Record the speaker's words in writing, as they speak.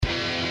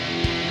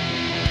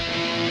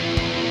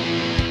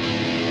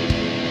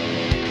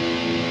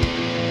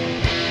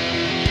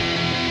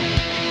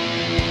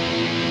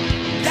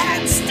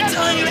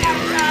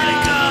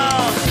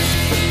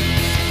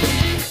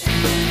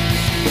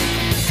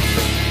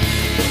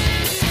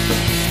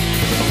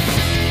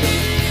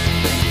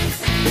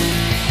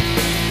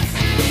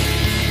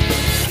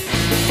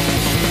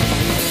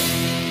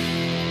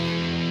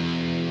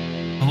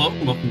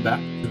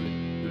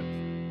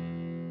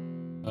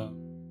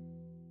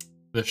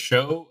the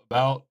show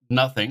about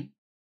nothing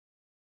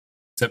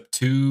except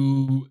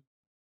two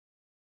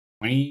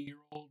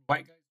 20-year-old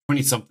white guys,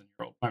 20 something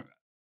year old, my bad,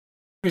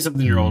 20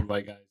 something year Mhm. old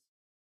white guys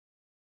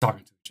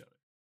talking to each other.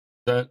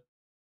 That,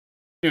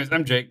 anyways,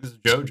 I'm Jake. This is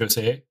Joe. Joe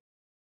say hey,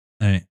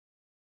 Hey.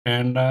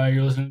 and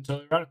you're listening to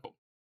Totally Radical.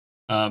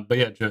 But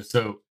yeah, Joe.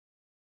 So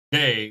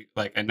today,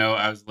 like, I know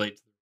I was late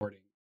to the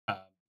recording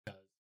because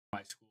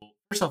my school.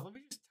 First off, let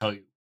me just tell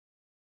you.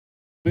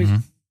 Let me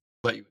just Mhm.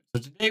 let you in.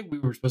 So today we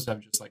were supposed to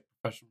have just like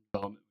professional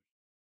development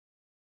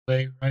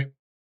play, right?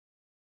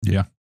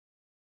 Yeah.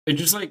 And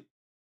just like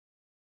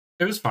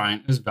it was fine.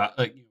 It was about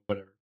like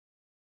whatever.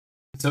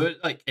 So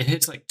it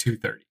hits like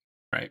 2:30,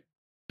 right?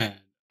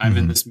 And I'm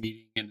in Mhm. this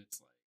meeting, and it's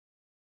like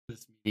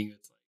this meeting.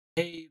 It's like,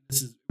 hey,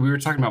 this is we were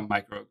talking about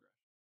microaggression,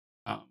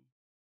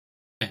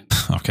 and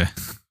like Okay.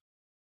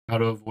 how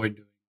to avoid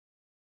doing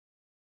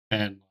it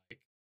and like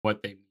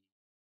what they mean.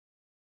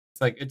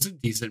 It's like it's a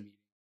decent meeting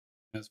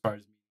as far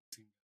as meetings.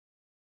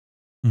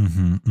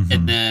 Mhm.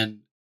 And Mhm.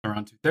 then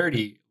around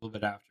 2:30, a little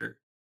bit after,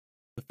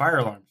 the fire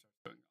alarm starts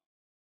going off.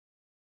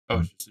 Oh,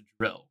 Mm. it's just a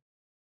drill.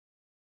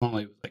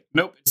 Normally, it was like,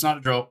 nope, it's not a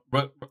drill.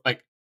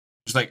 Like,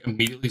 just like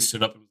immediately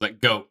stood up and was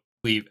like, go,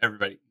 leave,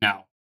 everybody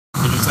now,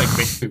 and just like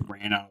basically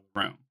ran out of the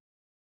room.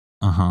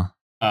 Uh-huh.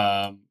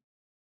 Um,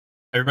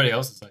 everybody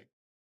else is like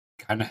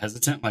kind of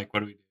hesitant, like, what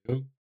do we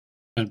do?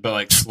 And but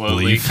like Just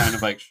slowly, leave. kind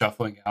of like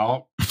shuffling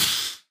out.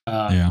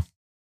 Um, Yeah.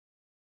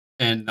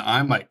 and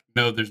I'm like,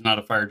 no, there's not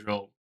a fire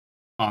drill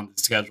on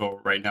the schedule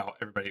right now.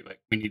 Everybody, like,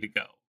 we need to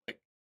go.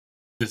 Like,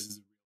 this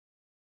is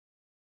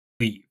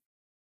leave.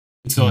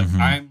 And so like Mhm.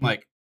 I'm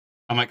like,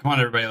 come on,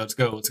 everybody, let's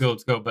go, let's go,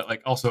 let's go. But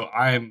like also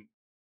I'm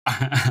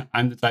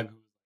the type who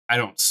I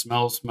don't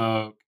smell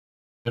smoke.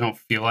 I don't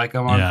feel like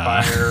I'm on Yeah.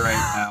 fire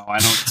right now. I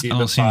don't see I the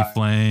don't see any fire.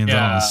 flames. I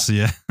don't Yeah. see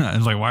it.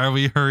 It's like, why are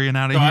we hurrying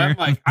out of So here?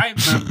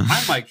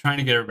 I'm like trying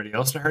to get everybody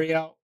else to hurry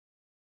out,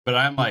 but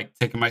I'm like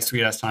taking my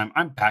sweet ass time.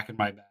 I'm packing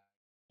my bag.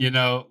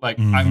 Like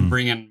I'm Mhm.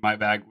 bringing my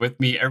bag with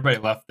me. Everybody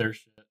left their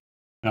shit,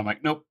 and I'm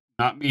like, nope,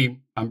 not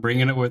me. I'm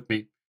bringing it with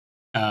me.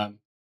 Um,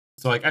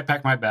 so like I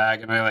pack my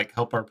bag and I like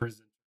help our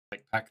presenters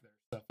like pack their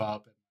stuff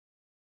up, and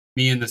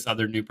me and this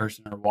other new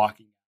person are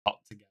walking out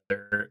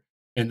together.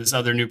 And this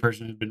other new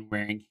person has been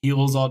wearing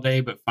heels all day,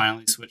 but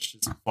finally switched to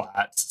some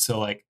flats. So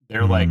like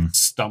they're like Mhm.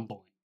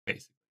 stumbling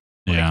basically,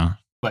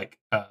 like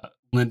Yeah.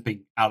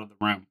 limping out of the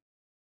room.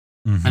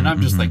 And Mhm.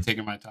 I'm just like Mhm.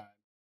 taking my time.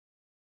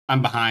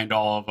 I'm behind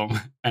all of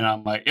them, and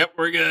I'm like, "Yep,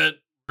 we're good.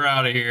 We're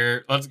out of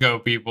here. Let's go,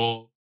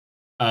 people."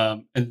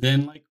 And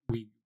then like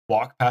we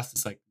walk past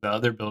this like the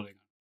other building,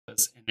 and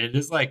it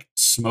is like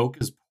smoke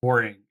is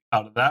pouring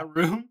out of that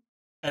room,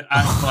 and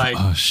I'm like,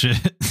 Oh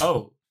shit.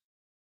 "Oh,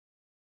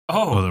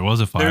 Oh, oh, there was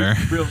a there's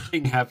fire. a real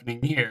thing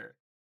happening here."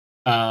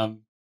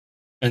 Um,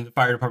 and the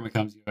fire department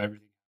comes,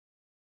 everything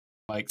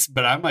like,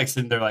 but I'm like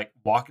sitting there like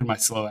walking my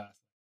slow ass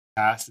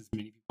past as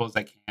many people as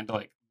I can to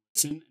like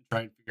listen and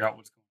try and figure out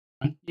what's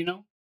going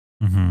on.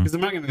 Mhm. Because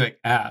I'm not gonna like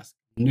ask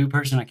a new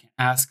person. I can't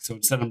ask, so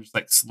instead I'm just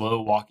like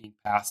slow walking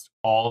past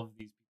all of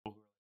these people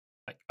who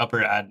are like upper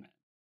admin,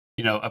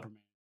 upper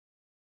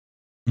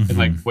man, and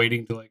like Mhm.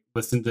 waiting to like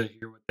listen to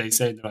hear what they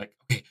say. And they're like,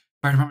 okay,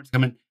 fire department's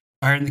coming.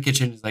 Fire in the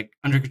kitchen is like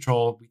under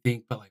control, we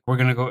think, but like we're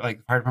gonna go. Like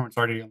the fire department's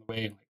already on the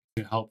way, and like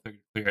to help, they're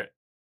gonna clear it.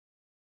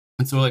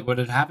 And so like what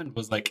had happened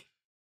was like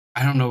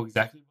I don't know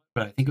exactly,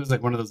 but I think it was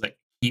like one of those like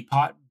heat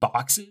pot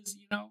boxes,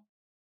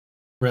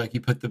 where like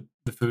you put the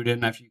food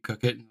in after you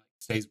cook it and like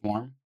stays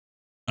warm.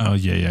 Oh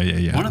yeah, yeah, yeah,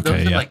 yeah. One of those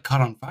Okay, had yeah. like caught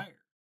on fire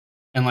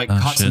and like Oh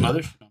caught some shit.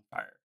 other shit on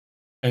fire.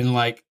 And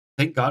like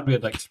thank God we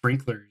had like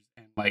sprinklers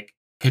and like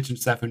kitchen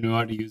staff who knew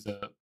how to use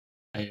a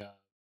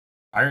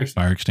fire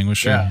Fire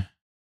extinguisher. Yeah. extinguisher.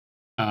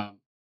 Um,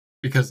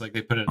 because like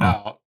they put it Huh.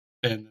 out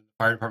and then the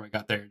fire department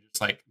got there and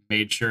just like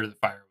made sure the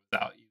fire was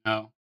out.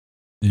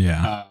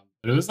 Yeah.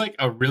 But it was like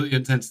a really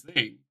intense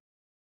thing.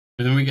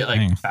 And then we get like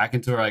Dang. back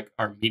into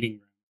our meeting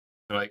room.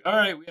 They're like, all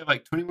right, we have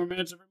like 20 more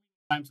minutes of our meeting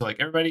time. So like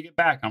everybody get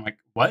back. I'm like,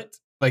 what?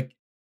 Like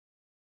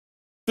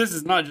this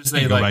is not just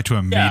You a go like, back to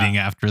a yeah, meeting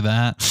after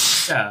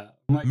that. yeah.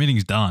 The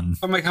meeting's done.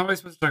 I'm like, how am I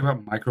supposed to talk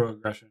about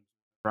microaggression?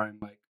 Where I'm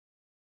like,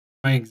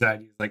 my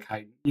anxiety is like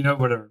heightened,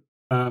 whatever.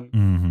 Um,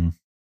 Mm-hmm.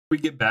 we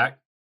get back,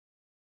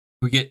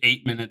 we get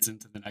 8 minutes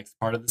into the next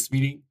part of this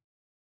meeting,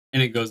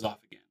 and it goes off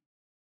again.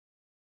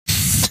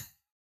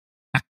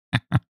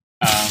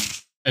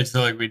 And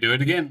so like we do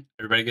it again.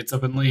 Everybody gets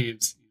up and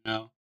leaves.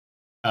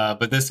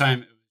 But this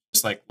time it was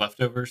just like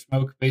leftover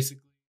smoke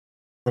basically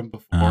from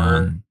before.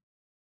 Um,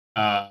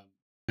 Um,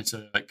 and so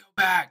they're like, go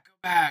back, go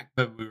back.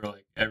 But we were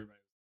like, everybody,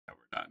 yeah,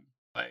 we're done.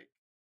 Like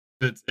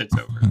it's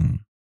over.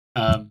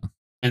 Um,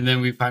 and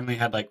then we finally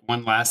had like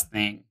one last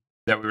thing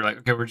that we were like,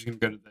 okay, we're just gonna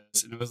go to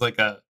this, and it was like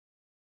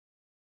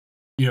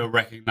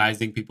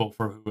recognizing people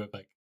for who have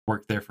like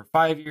worked there for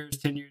 5 years,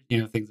 10 years,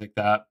 things like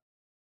that.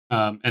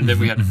 And then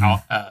we had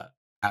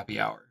happy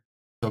hour.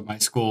 So my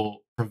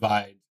school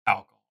provides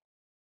alcohol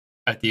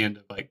at the end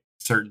of like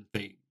certain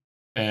things,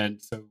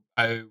 and so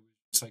I was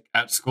just like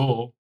at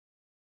school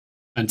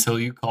until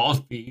you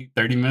called me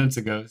 30 minutes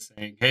ago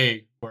saying,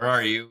 "Hey, where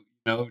are you?"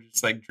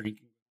 Just like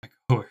drinking with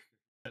my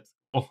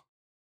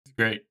It's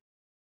great.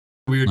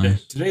 Weird day.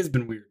 Nice. Today's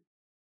been weird.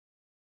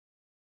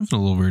 It's a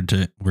little weird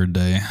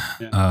day.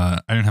 Yeah. I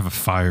didn't have a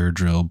fire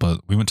drill,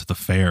 but we went to the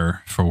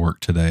fair for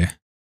work today.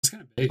 It's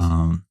kind of base.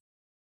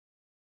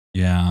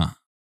 Yeah,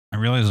 I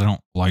realized I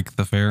don't like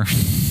the fair.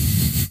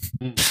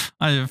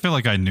 I feel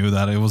like I knew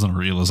that. It wasn't a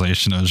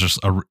realization. It was just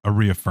a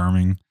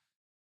reaffirming.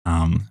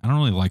 I don't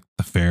really like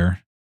the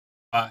fair,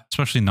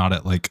 especially not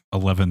at like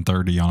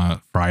 11:30 on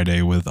a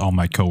Friday with all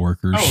my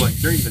coworkers. Oh, like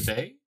during the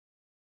day?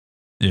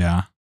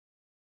 Yeah.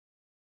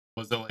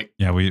 Was it like?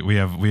 Yeah, we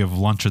have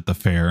lunch at the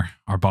fair.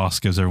 Our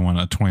boss gives everyone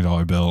a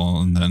 $20 bill,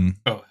 and then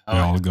we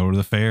all go to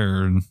the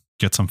fair and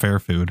get some fair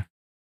food.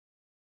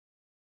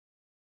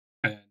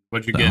 And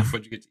what'd you get?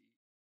 What'd you get to eat?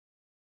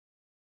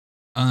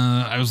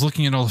 I was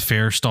looking at all the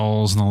fair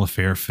stalls and all the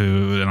fair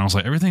food, and I was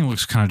like, everything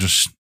looks kind of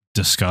just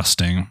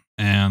disgusting,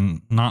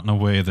 and not in a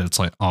way that it's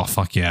like, oh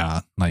fuck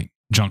yeah, like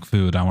junk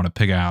food I want to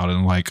pick out,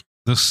 and like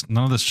this.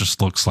 None of this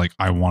just looks like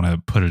I want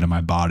to put it in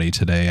my body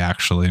today.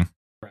 Actually.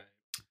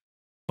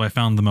 I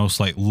found the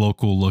most like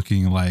local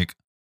looking like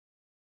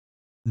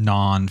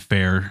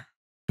non-fair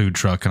food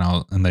truck,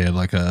 and they had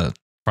like a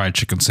fried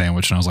chicken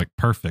sandwich, and I was like,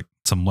 perfect.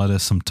 Some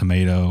lettuce, some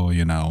tomato,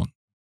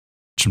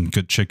 some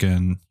good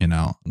chicken.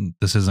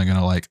 This isn't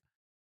gonna like.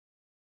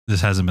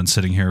 This hasn't been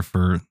sitting here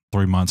for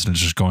 3 months, and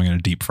it's just going in a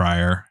deep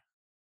fryer.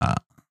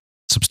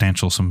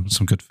 Substantial, some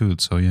good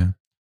food. So yeah,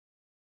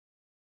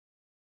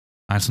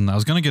 I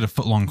was gonna get a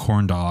foot-long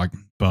corn dog,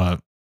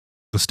 but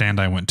the stand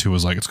I went to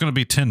was like, it's going to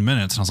be 10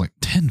 minutes. And I was like,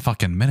 10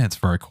 fucking minutes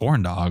for a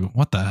corn dog?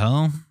 What the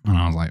hell? And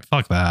I was like,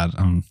 fuck that.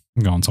 I'm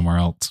going somewhere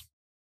else.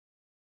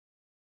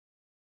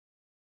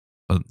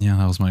 But yeah,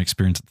 that was my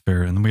experience at the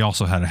fair. And then we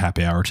also had a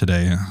happy hour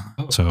today.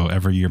 Oh. So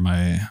every year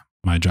my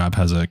job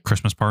has a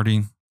Christmas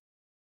party.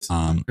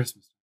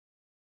 Christmas.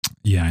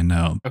 Yeah, I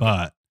know. Okay.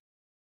 But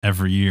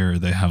every year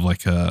they have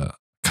like a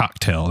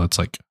cocktail that's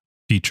like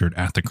featured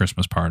at the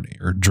Christmas party,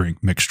 or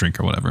mixed drink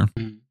or whatever.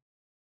 Mm.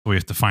 We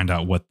have to find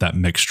out what that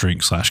mixed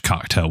drink /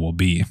 cocktail will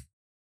be.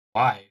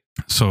 Why?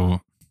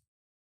 So,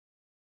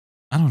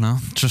 I don't know.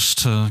 Just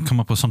to come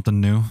up with something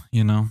new,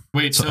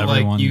 Wait, so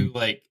everyone, like you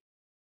like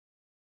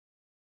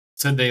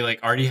said they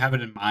like already have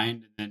it in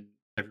mind, and then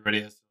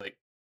everybody has to like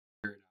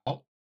figure it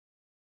out?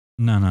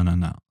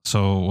 No.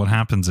 So what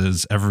happens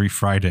is every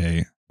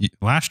Friday,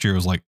 last year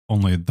was like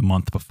only the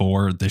month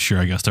before. This year,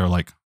 I guess they're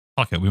like,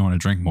 fuck it, we want to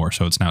drink more.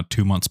 So it's now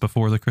 2 months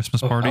before the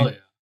Christmas party. Hell yeah.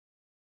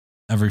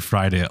 Every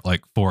Friday at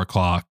like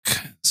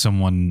 4:00,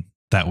 someone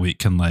that week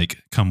can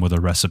like come with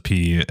a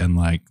recipe and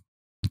like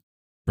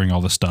bring all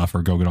the stuff,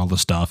 or go get all the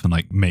stuff and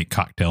like make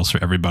cocktails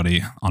for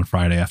everybody on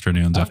Friday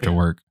afternoons after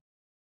work.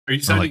 Are you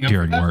signing up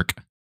during work?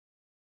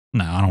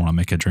 No, I don't want to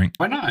make a drink.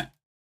 Why not?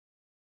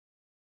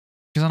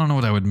 Because I don't know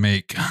what I would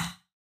make.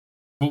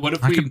 Well, what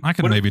if I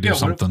could maybe do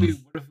something? What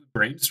if we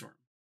brainstorm?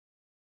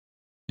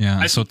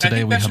 Yeah. So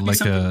today we had like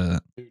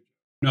a.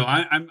 No,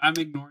 I'm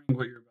ignoring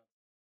what you're about.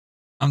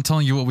 I'm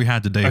telling you what we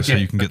had today, so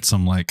you can get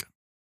some like.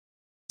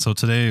 So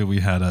today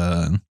we had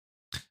one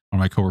of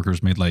my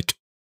coworkers made like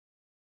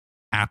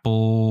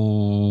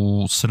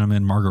apple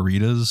cinnamon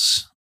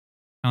margaritas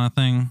kind of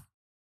thing,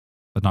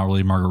 but not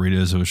really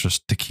margaritas. It was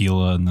just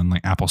tequila and then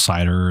like apple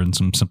cider and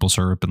some simple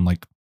syrup and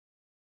like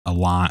a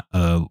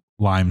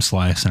lime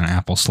slice and an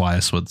apple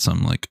slice with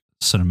some like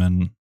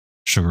cinnamon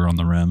sugar on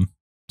the rim.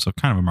 So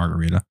kind of a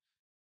margarita.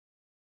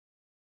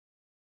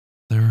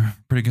 They're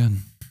pretty good.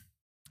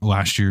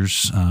 Last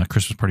year's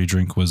Christmas party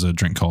drink was a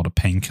drink called a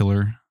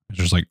painkiller. It's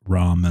just like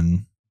rum and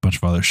a bunch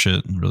of other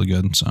shit, and really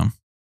good.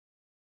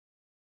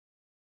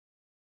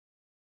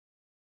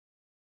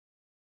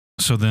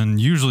 So then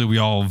usually we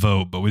all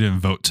vote, but we didn't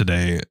vote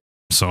today.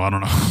 So I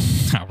don't know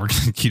how we're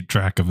going to keep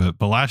track of it.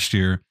 But last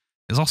year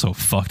is also a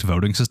fucked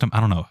voting system. I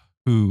don't know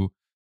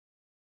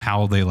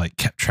how they like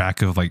kept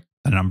track of like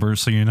the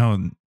numbers. So,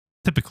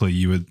 typically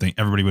you would think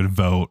everybody would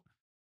vote.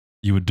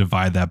 You would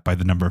divide that by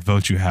the number of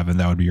votes you have, and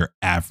that would be your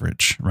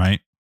average,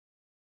 right?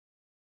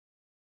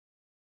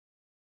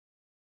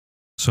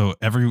 So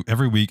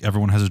every week,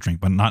 everyone has a drink,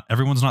 but not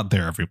everyone's not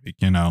there every week,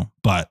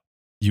 but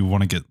you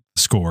want to get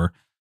the score.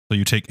 So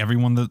you take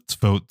everyone that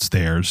votes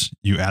theirs,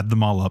 you add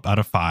them all up out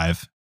of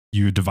 5,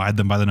 you divide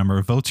them by the number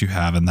of votes you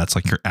have, and that's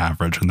like your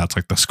average, and that's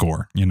like the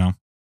score,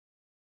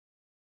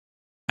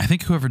 I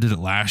think whoever did it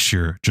last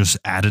year just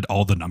added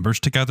all the numbers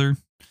together.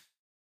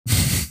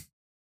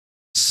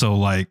 So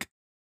like,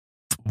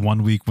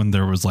 one week when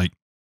there was like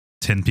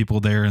 10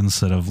 people there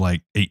instead of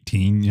like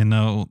 18,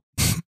 the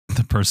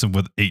person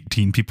with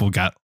 18 people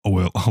got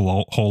a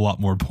whole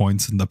lot more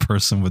points than the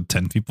person with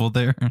 10 people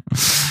there.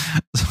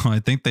 So I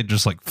think they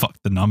just like fucked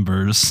the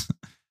numbers.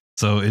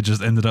 So it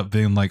just ended up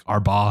being like our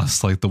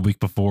boss, like the week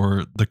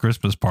before the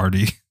Christmas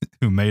party,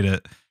 who made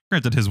it.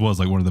 Granted, his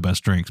was like one of the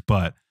best drinks,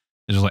 but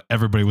it's just like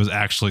everybody was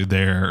actually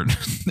there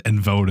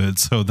and voted.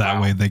 So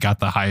that way they got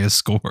the highest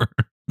score.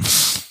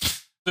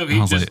 So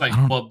he just like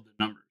clubbed the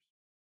numbers.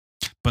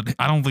 But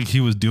I don't think he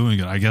was doing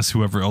it. I guess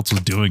whoever else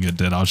was doing it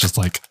did. I was just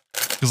like,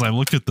 because I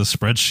looked at the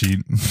spreadsheet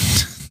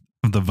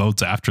of the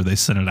votes after they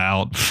sent it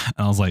out,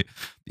 and I was like,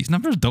 these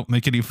numbers don't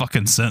make any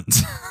fucking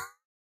sense.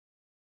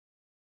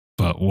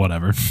 but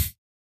whatever.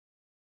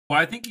 Well,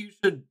 I think you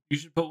should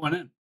put one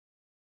in.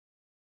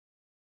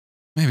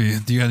 Maybe.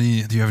 Do you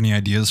have any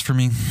ideas for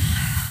me?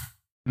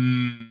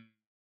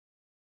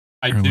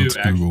 I Or do let's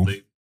Google.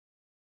 actually.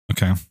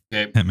 Okay.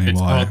 Okay, Hit me it's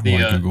while I called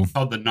Google. it's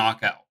called the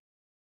Knockout.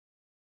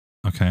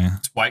 Okay.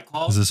 It's White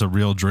Claw. Is this a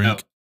real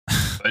drink? No,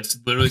 it's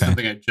literally Okay.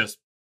 something I just.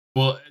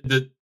 Well,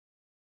 the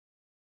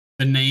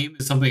name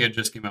is something I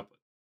just came up with.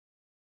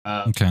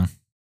 Okay.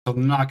 So the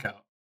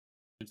Knockout.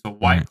 It's a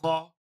White Right.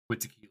 Claw with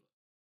tequila,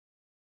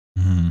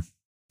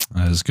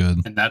 That is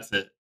good. and that's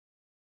it.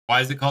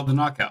 Why is it called the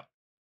Knockout?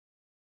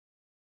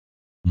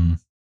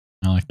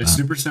 I like It's that.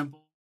 super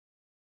simple.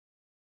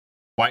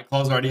 White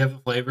Claws already have the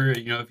flavor.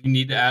 You know, if you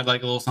need to add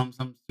like a little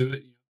something to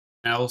it,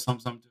 add a little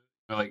something to it.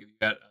 You know, like if you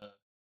got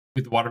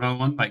the watermelon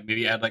one, like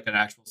maybe add like an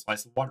actual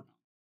slice of watermelon.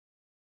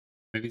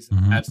 Maybe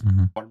add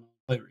some watermelon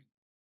flavoring.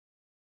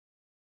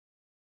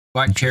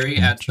 Black cherry,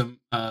 add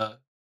some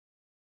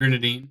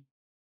grenadine.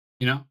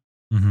 You know,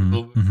 a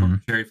little bit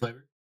more cherry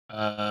flavor.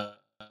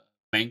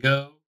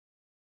 Mango,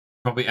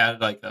 probably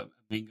add like a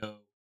mango,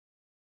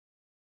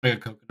 like a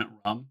coconut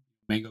rum,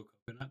 mango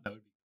coconut. That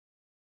would be.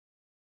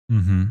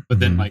 But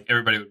then like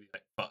everybody would be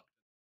like, "Fuck."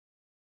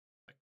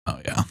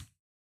 Oh yeah,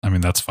 I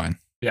mean that's fine.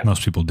 Yeah.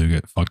 Most people do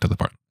get fucked at the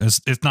part.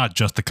 It's not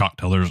just the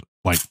cocktail. There's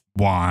like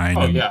wine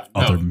and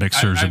other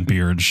mixers and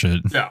beer and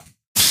shit. Yeah,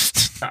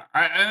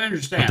 I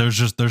understand. But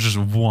there's just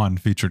one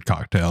featured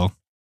cocktail.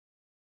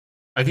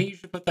 I think you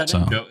should put that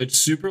in, Joe. It's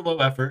super low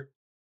effort,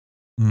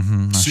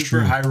 that's super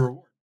true. high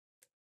reward.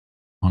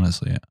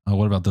 Honestly,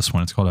 what about this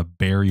one? It's called a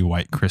Berry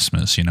White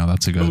Christmas. You know,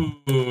 that's a good,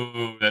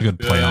 good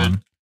play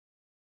on.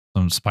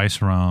 Some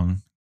spice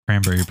rum,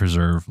 cranberry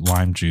preserve,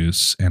 lime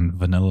juice, and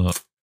vanilla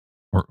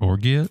or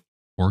orgeat.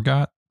 What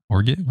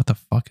the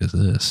fuck is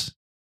this?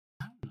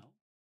 I don't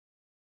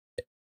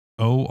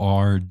know.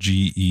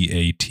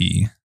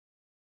 ORGEAT.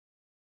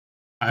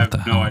 I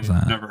have no idea.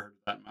 I've never heard of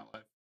that in my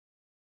life.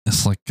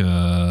 It's like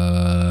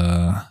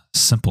a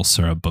simple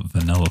syrup, but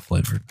vanilla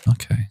flavored.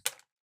 Okay.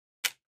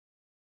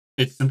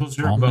 It's simple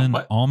syrup, but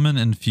what? Almond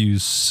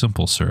infused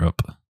simple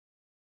syrup.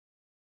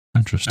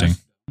 Interesting.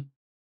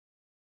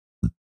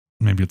 Nice.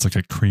 Maybe it's like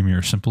a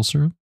creamier simple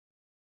syrup.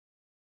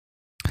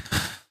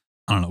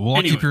 I don't know. Well,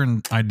 I'll keep your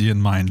idea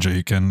in mind,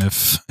 Jake. And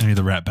if any of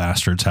the rat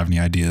bastards have any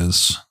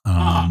ideas,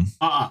 no,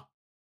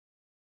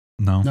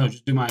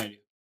 just do my idea.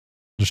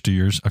 Just do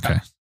yours. Okay.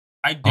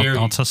 I dare you.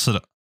 I'll test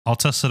it. I'll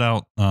test it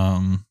out.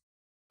 Probably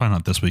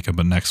not this weekend,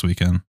 but next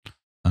weekend,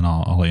 and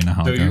I'll let you know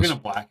how it goes. You're gonna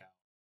black out.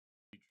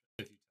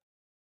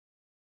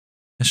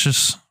 It's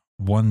just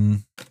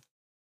one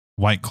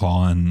White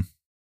Claw and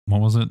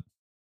what was it?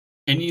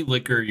 Any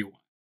liquor you want.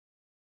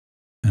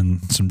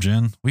 And some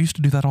gin. We used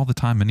to do that all the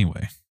time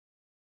anyway.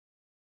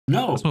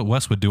 No. That's what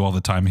Wes would do all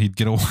the time. He'd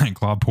get a White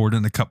Claw, pour it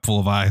in a cup full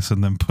of ice,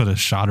 and then put a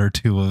shot or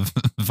two of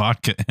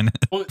vodka in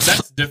it. Well,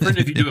 that's different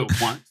if you do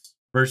it once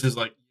versus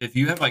like if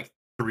you have like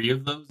 3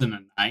 of those in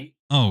a night.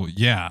 Oh,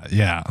 yeah.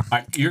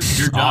 You're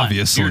done.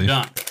 Obviously. You're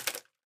done.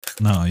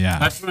 No, yeah.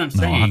 That's what I'm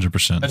saying. No,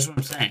 100%. That's what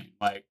I'm saying.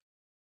 Like,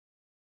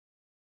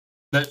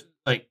 that's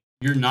like,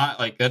 you're not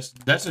like, that's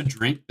a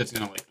drink that's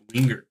going to like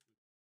linger.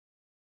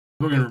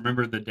 We're going to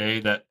remember the day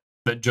that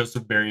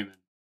Joseph Berryman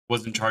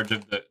was in charge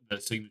of the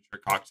signature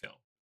cocktail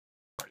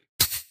party.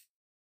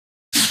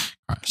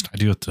 Christ, I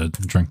do have to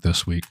drink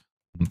this week.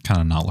 I'm kind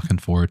of not looking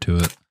forward to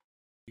it.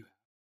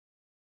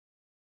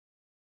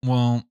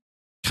 Well,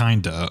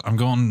 kinda. I'm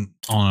going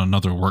on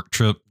another work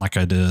trip like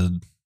I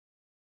did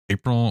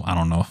April. I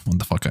don't know when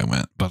the fuck I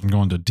went, but I'm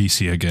going to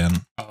DC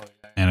again. Oh,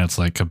 yeah. And it's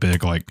like a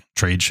big like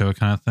trade show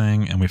kind of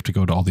thing. And we have to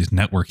go to all these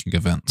networking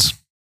events.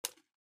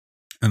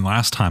 And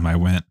last time I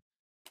went,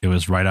 it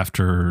was right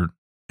after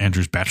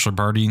Andrew's bachelor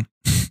party.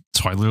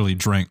 So I literally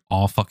drank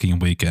all fucking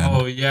weekend.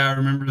 Oh, yeah. I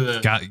remember the.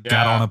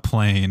 Got on a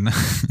plane,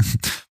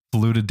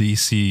 flew to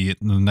DC.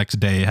 And the next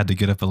day, had to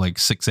get up at like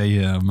 6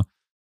 a.m.,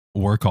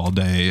 work all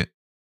day,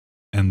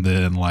 and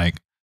then like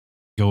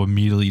go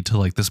immediately to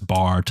like this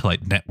bar to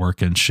like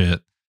network and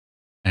shit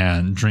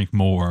and drink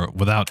more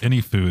without any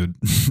food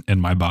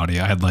in my body.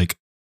 I had like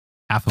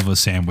half of a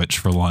sandwich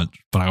for lunch,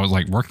 but I was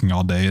like working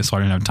all day, so I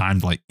didn't have time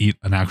to like eat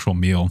an actual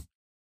meal.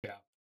 Yeah.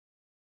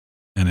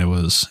 And it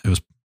was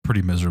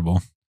pretty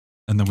miserable.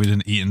 And then we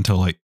didn't eat until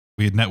like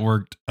we had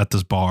networked at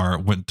this bar,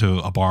 went to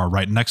a bar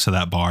right next to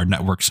that bar,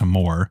 networked some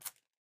more.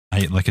 I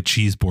ate like a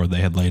cheese board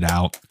they had laid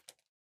out.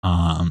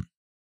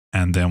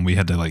 And then we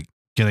had to like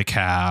get a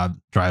cab,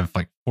 drive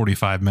like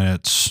 45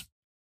 minutes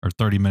or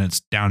 30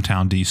 minutes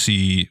downtown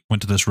DC,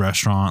 went to this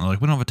restaurant.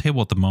 Like, we don't have a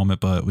table at the moment,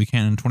 but we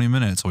can in 20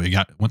 minutes. So we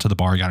went to the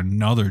bar, got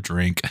another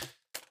drink.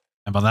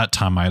 And by that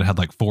time I had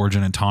like 4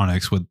 gin and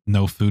tonics with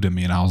no food in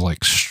me. And I was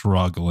like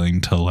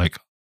struggling to like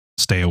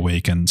stay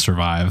awake and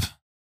survive.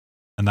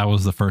 And that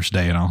was the first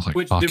day. And I was like,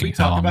 fucking did we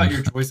talk about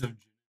your choice of gin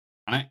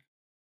and tonic?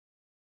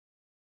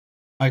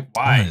 Like,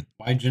 why?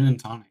 Why gin and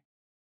tonic?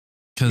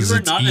 Because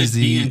it's not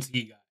easy. A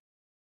G&T guy.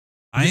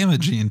 I am a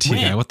G&T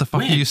guy. What the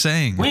fuck are you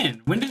saying?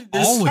 When did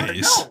this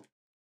Always. start?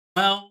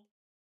 No. Well,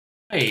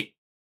 wait.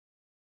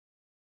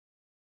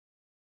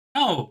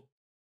 No.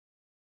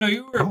 No,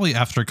 you were Probably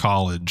after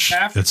college.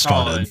 after it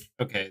started. college.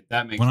 Okay,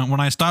 that makes When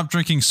I stopped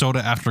drinking soda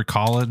after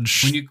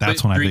college, When you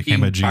that's quit when I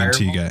became a drinking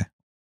G&T Fireball? guy.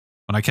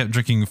 When I kept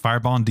drinking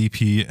Fireball and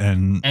DP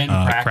and, And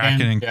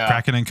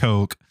Kraken and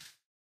Coke.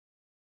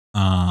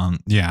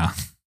 Yeah.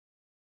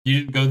 You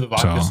didn't go the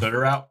vodka So- soda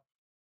route?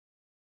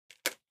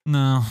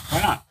 No,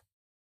 Why not?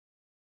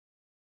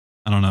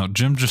 I don't know.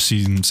 Jim just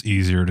seems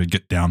easier to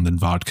get down than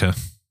vodka.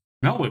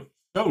 No, it's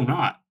so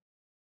not.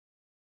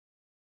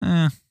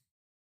 Shitty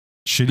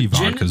Gin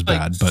vodka's is, like,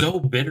 bad, but so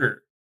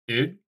bitter,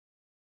 dude.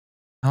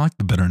 I like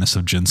the bitterness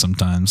of gin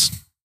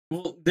sometimes.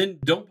 Well, then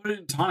don't put it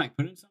in tonic.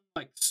 Put it in something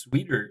like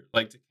sweeter,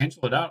 like to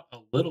cancel it out a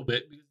little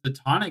bit, because the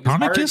tonic is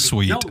Tonic hard is to-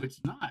 sweet. No, it's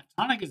not.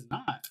 Tonic is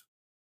not.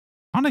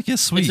 Tonic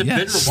is sweet. It's a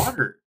yes. bitter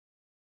water.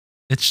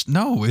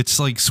 It's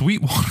like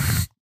sweet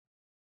water.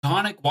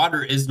 Tonic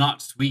water is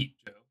not sweet,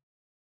 Joe.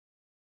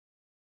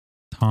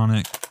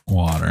 Tonic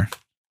water.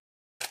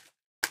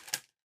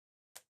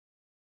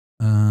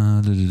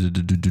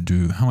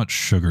 How much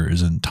sugar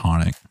is in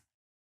tonic?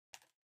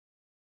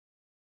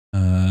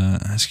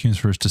 Ice cream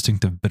for its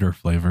distinctive bitter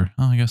flavor.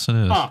 Oh, I guess it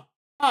is. I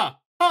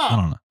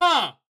don't know.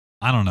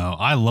 I don't know.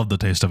 I love the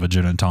taste of a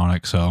gin and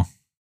tonic, so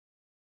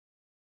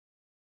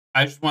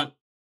I just want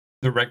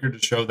the record to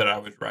show that I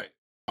was right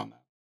on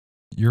that.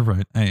 you're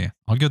right. Hey,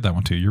 I'll give that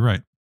one to you. You're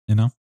right. You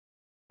know?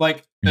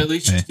 Like, at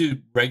least Hey. just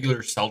do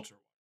regular seltzer.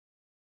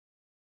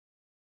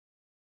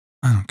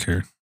 I don't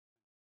care.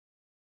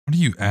 What are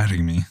you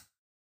adding me?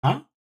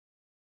 Huh?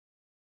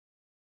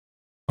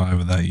 5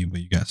 without you, but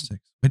you got 6.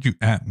 Why'd you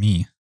at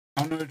me?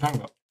 I don't know what you're talking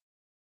about.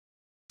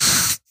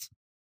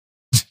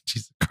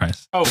 Jesus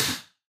Christ.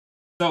 Oh,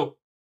 so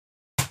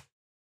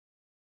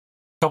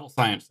couple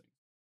science things.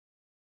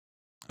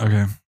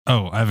 Okay.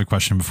 Oh, I have a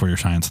question before your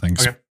science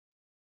things. Okay.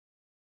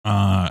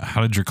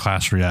 How did your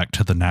class react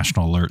to the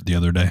national alert the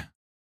other day?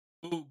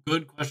 Oh,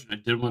 good question. I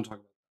did want to talk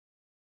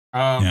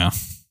about that. Yeah.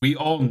 We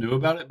all knew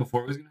about it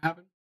before it was going to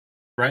happen,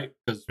 right?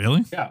 Because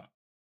Really? yeah,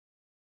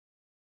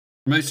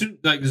 the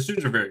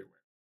students are very aware.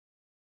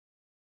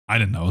 I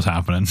didn't know it was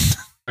happening.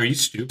 Are you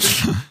stupid?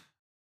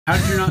 How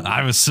did you not?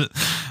 I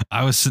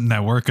was sitting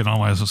at work and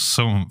all of a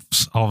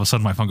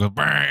sudden my phone goes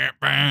brr,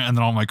 brr, and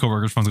then all my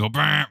coworkers' phones go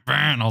brr, brr,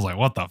 and I was like,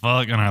 what the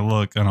fuck? And I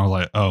look and I was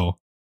like, oh,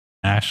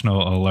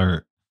 national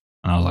alert.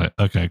 And I was like,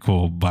 okay,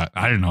 cool. But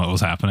I didn't know it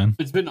was happening.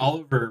 It's been all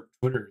over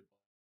Twitter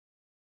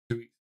 2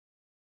 weeks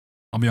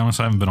I'll be honest,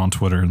 I haven't been on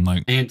Twitter in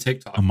like and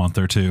TikTok. a month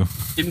or two.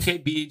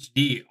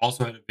 MKBHD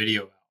also had a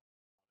video out,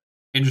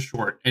 and a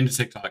short, and a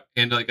TikTok,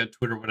 and like a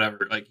Twitter,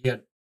 whatever. Like he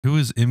had Who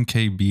is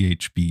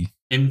MKBHB?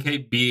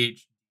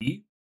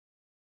 MKBHD,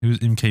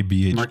 Who's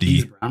Marquise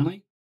MKBHD?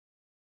 Brownlee.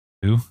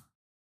 Who?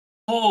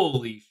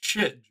 Holy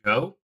shit,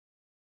 Joe!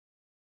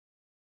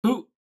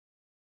 Who?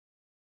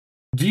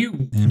 Are you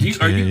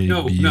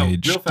no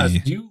real fast?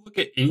 MKBHD. Do you look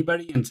at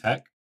anybody in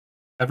tech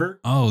ever?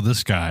 Oh,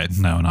 this guy.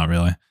 No, not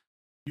really.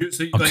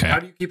 Like, Okay. how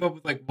do you keep up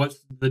with like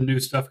what's the new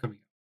stuff coming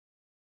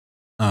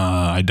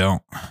out? I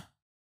don't.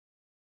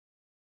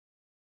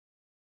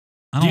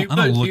 I Do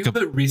don't you look up.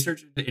 put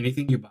research into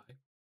anything you buy?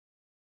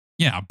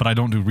 Yeah, but I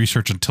don't do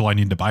research until I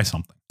need to buy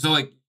something. So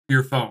like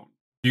your phone.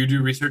 Do you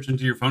do research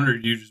into your phone, or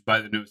do you just buy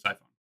the newest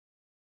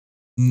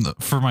iPhone?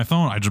 For my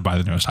phone, I just buy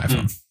the newest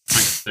iPhone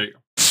Nice, there you go.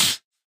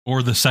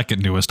 or the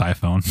second newest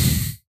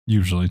iPhone,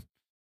 usually.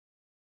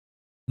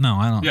 No,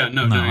 I don't. Yeah,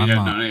 no, I'm yeah,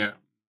 not. no, yeah,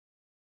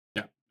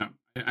 yeah, no.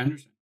 I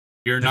understand.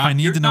 You're If not. I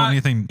need you're to know not-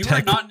 anything You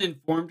tech, are not an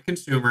informed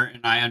consumer,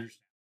 and I understand.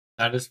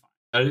 That is fine.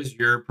 That is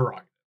your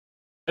prerogative.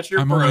 That's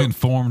your I'm only prerogative.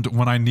 informed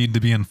when I need to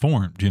be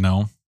informed. You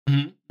know,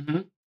 Mhm,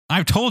 mhm.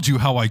 I've told you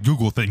how I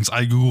Google things.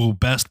 I Google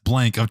best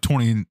blank of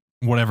 20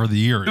 whatever the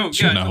year No, is,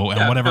 yeah, you know, no, and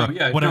yeah, whatever no,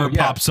 yeah, whatever no,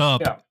 yeah, pops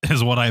up yeah.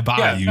 is what I buy.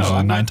 Yeah, no, usually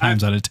I'm 9 not-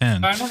 times out of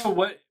 10. I don't know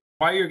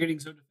why you're getting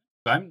so defensive.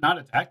 I'm not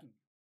attacking you.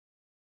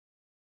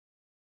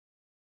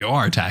 You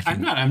are attacking.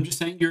 I'm not. I'm just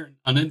saying you're an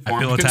I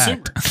uninformed feel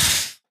consumer.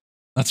 attacked.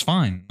 That's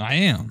fine. I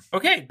am.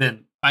 Okay,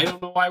 then I don't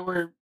know why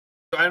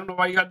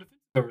you got defensive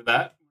over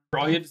that.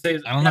 All you had to say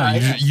is I don't know.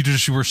 yeah, You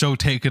just were so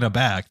taken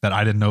aback that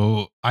I didn't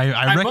know.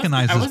 I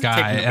recognize I this wasn't guy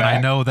taken and I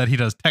aback. know that he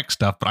does tech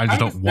stuff, but I just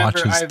don't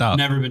watch his I've stuff.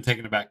 never been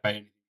taken aback by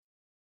anything.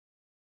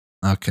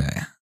 Okay.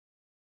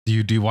 Do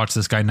you watch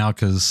this guy now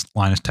because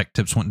Linus Tech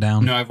Tips went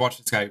down? No, I've watched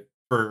this guy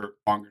for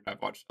longer than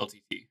I've watched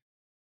LTT.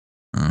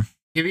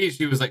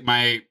 KBHD was like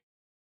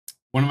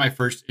one of my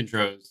first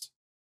intros.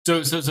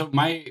 So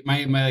my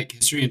like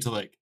history into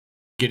like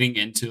getting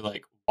into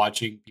like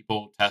watching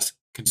people test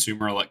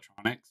consumer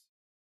electronics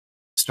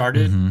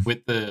started Mhm.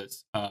 with the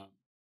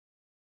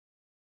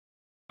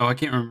I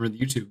can't remember the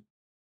YouTube.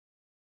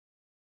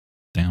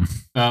 Damn.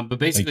 But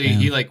basically fan.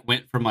 he like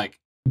went from like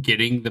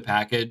getting the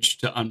package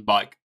to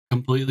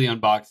completely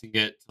unboxing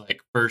it to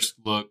like first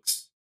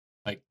looks,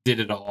 like did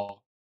it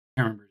all.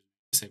 I can't remember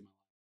to save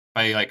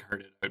my life. If I like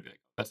heard it, I would be like,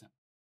 oh, that's him.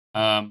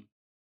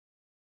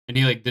 And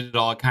he like did it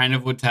all, kind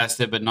of would test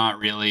it, but not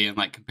really, and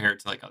like compare it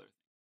to like other things.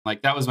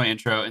 Like that was my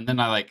intro, and then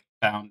I like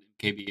found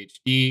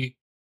KBHD,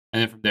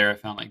 and then from there I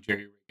found like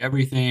Jerry Rig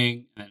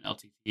Everything, and then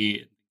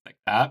LTT and things like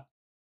that.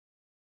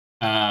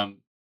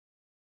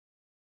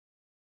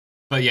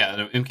 but yeah,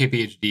 the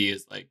MKBHD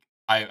is like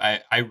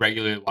I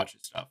regularly watch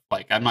his stuff.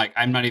 Like I'm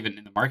not even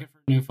in the market for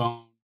a new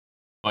phone.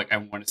 Like I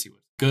want to see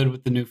what's good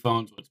with the new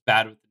phones, what's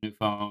bad with the new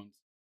phones,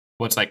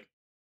 what's like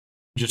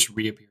just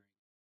reappearing.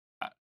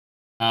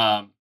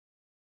 Um.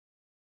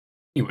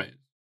 Anyways,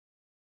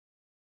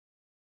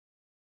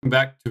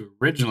 back to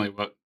originally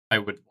what I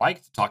would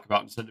like to talk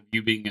about instead of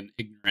you being an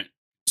ignorant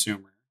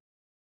consumer.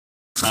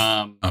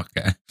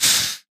 Okay.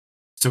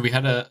 So we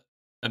had a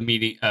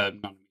meeting, not a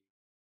meeting,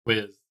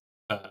 quiz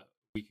a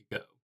week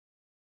ago,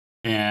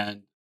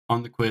 and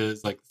on the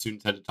quiz, like the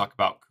students had to talk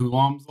about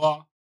Coulomb's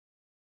law,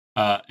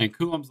 and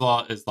Coulomb's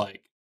law is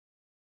like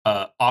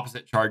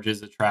opposite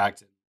charges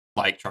attract and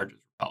like charges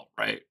repel,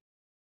 right?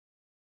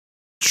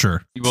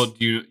 Sure. Well,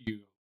 do you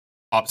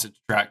opposite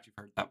attract? You've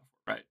heard that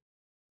before, right?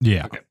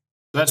 Yeah. Okay,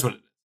 so that's what it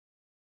is.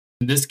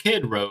 And this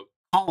kid wrote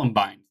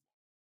Columbine,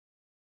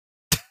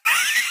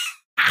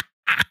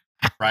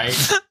 right?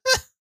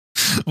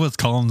 What's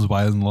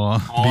Columbine law?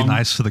 Be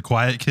nice to the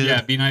quiet kid.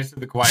 Yeah, be nice to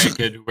the quiet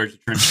kid who wears a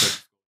trench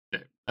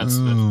coat. That's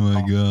oh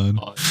my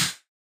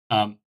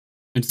god.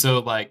 And so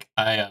like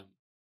I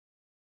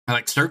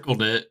like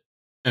circled it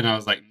and I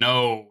was like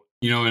no,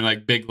 in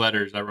like big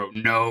letters I wrote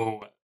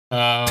no,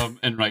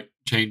 and like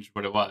changed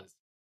what it was.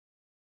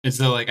 And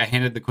so like I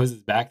handed the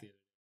quizzes back to him.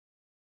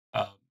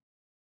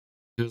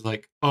 It was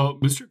like,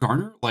 Mr.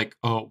 Garner, like,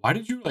 why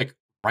did you like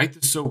write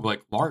this so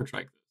like large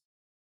like this?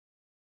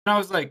 And I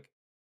was like,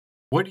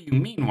 what do you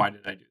mean? Why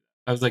did I do that?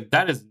 I was like,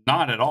 that is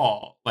not at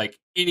all like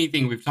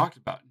anything we've talked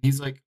about. And he's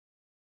like,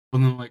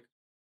 well, then like,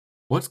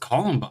 what's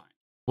Columbine?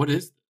 What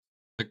is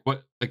this?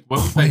 What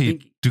was I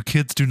thinking? Do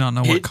kids do not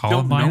know what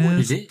Columbine don't know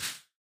is? What it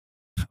is?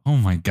 Oh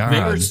my god. They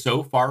are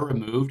so far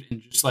removed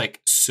and just like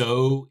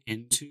so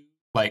into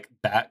like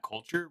that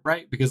culture,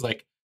 right? Because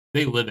like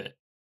they live it,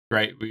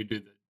 right? We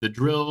do the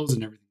drills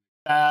and everything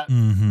like that.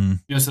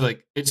 Mm-hmm. So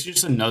like it's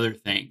just another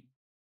thing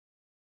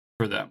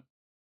for them.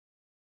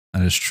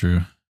 That is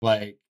true.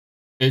 Like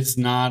it's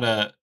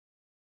not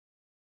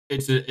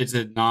it's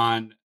a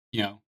non,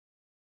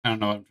 I don't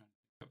know what I'm trying to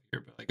think of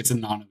here, but like it's a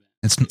non-event.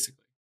 It's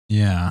basically.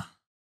 Yeah.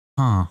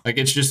 Huh. Like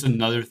it's just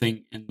another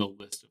thing in the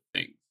list of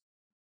things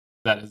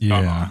that has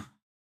gone on.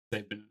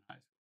 They've been in high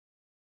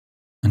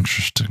school.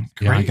 Interesting.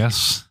 Yeah, I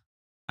guess.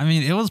 I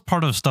mean, it was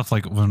part of stuff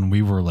like when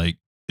we were like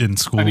in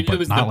school,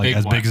 but not like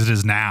as big as it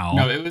is now.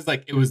 No, it was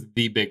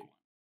the big one.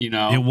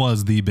 It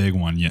was the big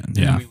one. Yeah.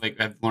 And I mean, like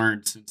I've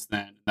learned since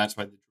then, and that's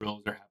why the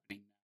drills are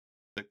happening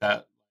like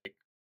that. Like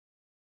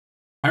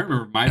I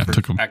remember my first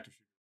active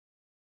shooter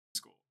in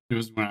school. It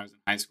was when I was in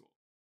high school.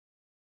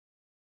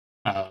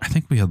 I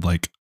think we had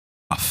like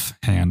a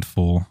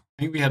handful.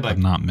 I think we had like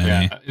not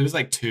many. Yeah, it was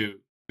like 2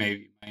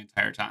 maybe my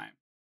entire time.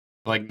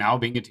 But, like now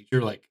being a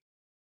teacher, like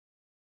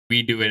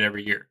we do it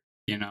every year.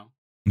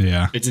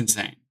 Yeah, it's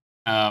insane.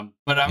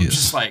 But I'm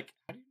just like,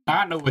 how do you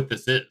not know what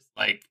this is?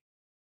 Like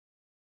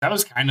that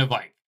was kind of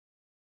like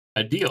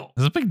a deal.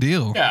 It's a big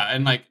deal. Yeah,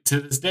 and like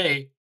to this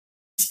day,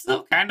 it's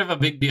still kind of a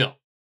big deal.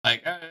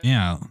 Like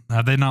yeah,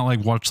 have they not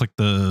like watched like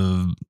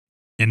the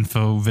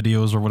info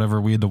videos or whatever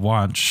we had to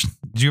watch?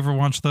 Did you ever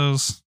watch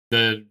those?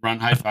 The run,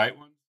 hide, fight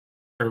ones?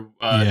 Or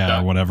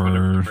yeah,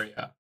 whatever.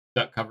 Yeah,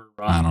 duck, cover,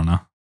 run. I don't know.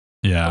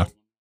 Yeah,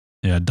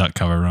 duck,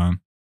 cover,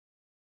 run.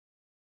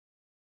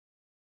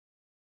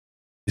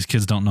 These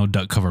kids don't know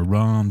duck, cover,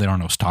 run. They don't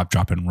know stop,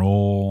 drop, and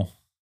roll.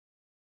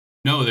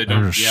 No, they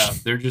don't. Yeah,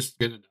 they're just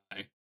gonna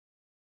die.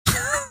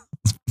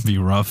 Be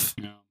rough.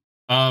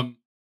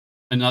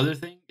 Another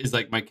thing is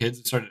like my kids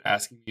have started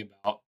asking me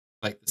about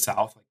like the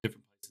South, like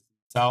different places in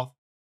the South.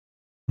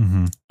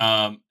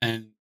 Mm-hmm.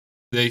 And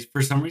they,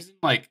 for some reason,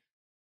 like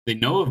they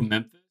know of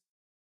Memphis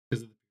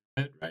because of the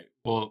pyramid, right?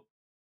 Well,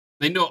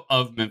 they know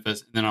of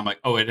Memphis, and then I'm like,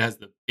 oh, it has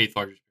the 8th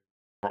largest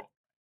pyramid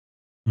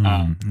in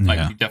the world.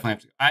 Like you definitely have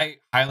to. I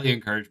highly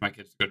encourage my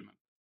kids to go to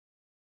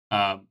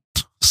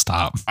Memphis.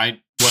 Stop.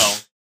 Well,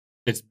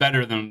 it's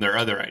better than their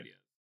other ideas.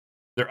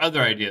 Their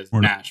other idea is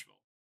Nashville.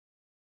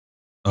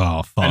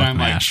 Oh, fuck and I'm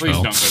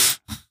Nashville. Like, please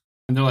don't go.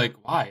 And they're like,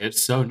 why?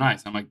 It's so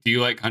nice. I'm like, do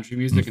you like country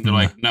music? And they're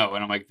like, no.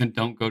 And I'm like, then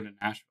don't go to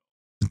Nashville.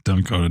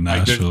 Don't go to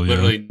Nashville. Like, there's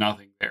literally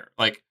nothing there.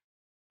 Like,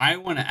 I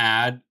want to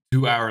add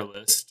to our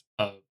list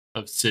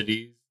of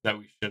cities that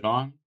we shit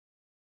on.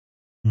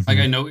 Mm-hmm. Like,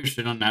 I know we've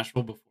shit on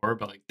Nashville before,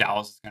 but like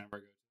Dallas is kind of our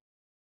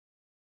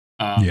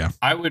go-to. Yeah.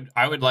 I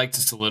would like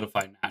to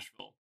solidify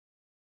Nashville.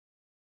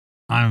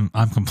 I'm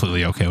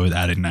completely okay with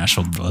adding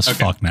Nashville to the list. Okay.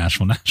 Fuck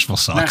Nashville. Nashville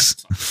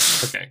sucks.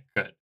 Okay,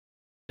 good.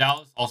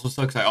 Dallas also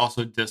sucks. I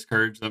also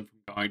discourage them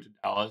from going to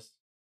Dallas.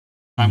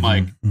 I'm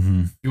like,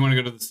 if you want to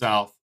go to the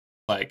South,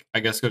 like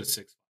I guess go to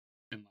Six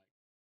Flags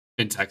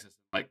in Texas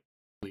and like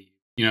leave.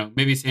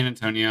 Maybe San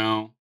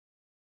Antonio,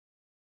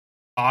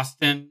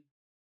 Austin.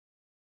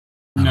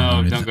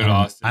 No, don't go to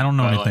Austin. I don't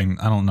know anything.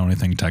 I don't know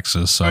anything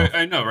Texas. So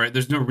I know, right?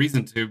 There's no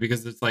reason to,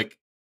 because it's like,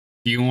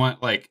 do you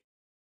want like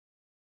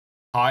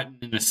hot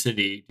in a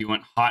city? Do you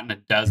want hot in a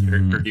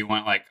desert, or do you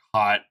want like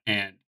hot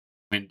and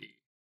windy?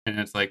 And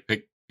it's like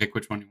pick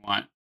which one you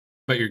want,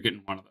 but you're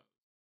getting one of those.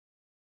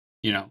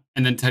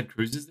 And then Ted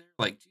Cruz is there.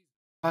 Like, Jesus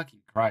fucking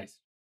Christ!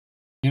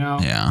 you know?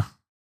 Yeah.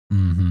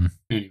 Mm-hmm.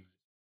 Anyway.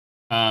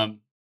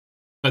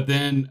 But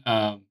then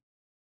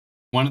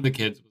one of the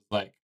kids was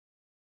like,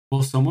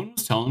 well, someone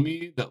was telling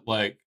me that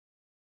like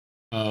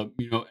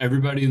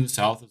everybody in the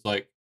South is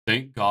like,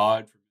 thank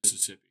God for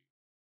Mississippi.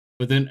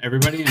 But then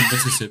everybody in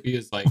Mississippi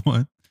is like,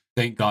 What?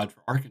 thank God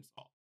for Arkansas.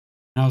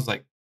 And I was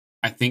like,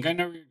 I think I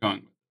know where you're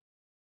going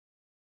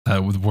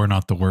with We're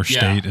not the worst Yeah.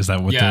 state. Is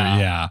that what Yeah.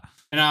 they're? Yeah.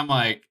 And I'm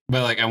like,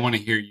 but like, I want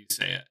to hear you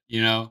say it,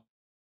 you know?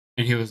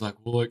 And he was like,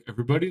 well, like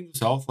everybody in the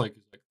South, like,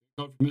 is like,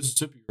 thank God for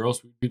Mississippi, or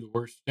else we'd be the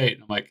worst state.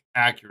 And I'm like,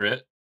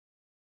 accurate.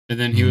 And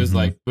then he was Mhm.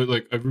 like, but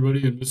like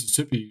everybody in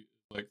Mississippi,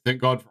 like, thank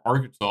God for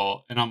Arkansas.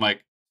 And I'm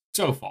like,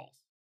 so false.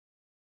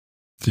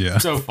 Yeah.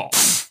 So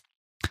false.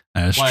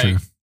 That's Like, true.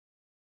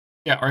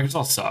 yeah,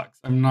 Arkansas sucks.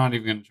 I'm not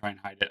even going to try and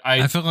hide it.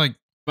 I feel like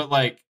But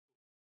like,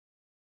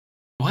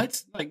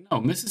 what? Like, no,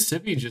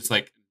 Mississippi just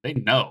like, they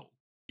know,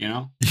 you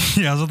know?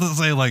 yeah, I was about to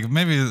say like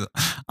maybe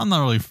I'm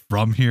not really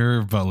from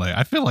here, but like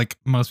I feel like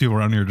most people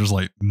around here just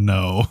like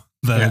know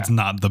that Yeah. it's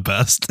not the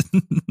best.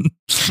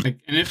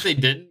 Like, and if they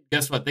didn't,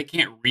 guess what? They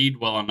can't read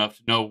well enough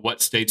to know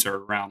what states are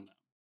around them,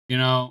 you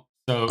know?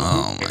 So,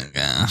 Oh my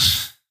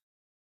gosh.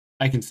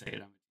 I can say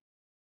it.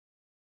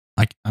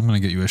 I'm gonna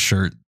get you a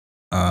shirt.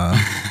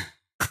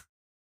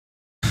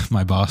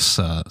 My boss,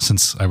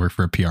 since I work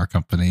for a PR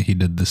company, he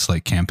did this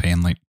like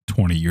campaign like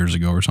 20 years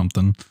ago or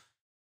something,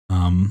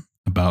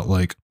 about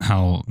like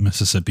how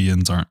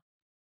Mississippians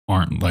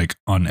aren't like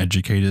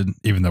uneducated,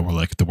 even though we're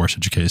like the worst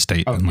educated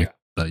state in like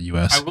the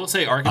U.S. I will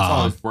say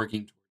Arkansas is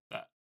working towards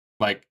that.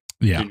 Like,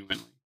 Yeah,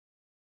 genuinely.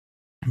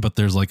 but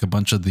there's like a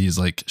bunch of these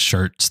like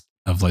shirts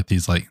of like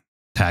these like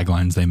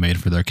taglines they made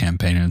for their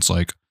campaign, and it's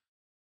like,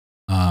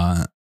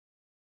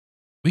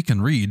 we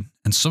can read,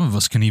 and some of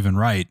us can even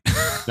write.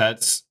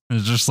 That's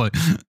it's just like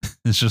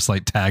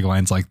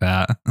taglines like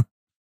that.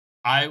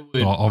 I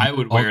would So I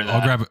would wear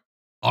that.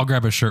 I'll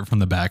grab a shirt from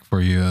the back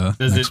for you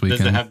next weekend.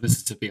 Does it have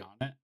Mississippi on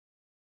it?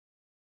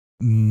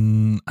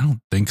 I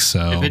don't think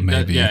so. If it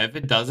Maybe. if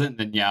it doesn't,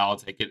 then yeah, I'll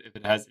take it. If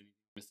it has any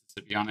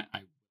Mississippi on it,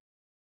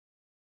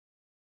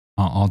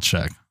 I'll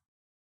check.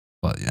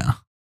 But yeah.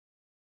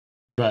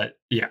 But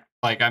yeah,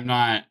 like I'm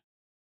not.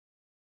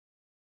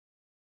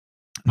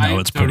 No,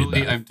 it's pretty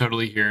bad. I'm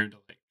totally here to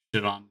like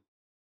shit on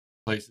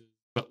places,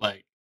 but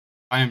like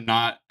I am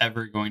not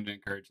ever going to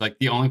encourage. Like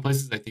the only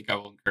places I think I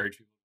will encourage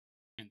people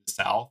in the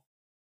South.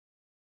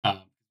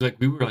 Like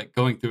we were like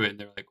going through it, and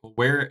they're like, "Well,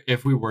 where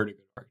if we were to go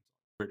to Arkansas,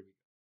 where do we go?"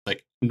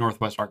 Like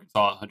Northwest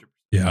Arkansas, 100%.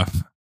 Yeah,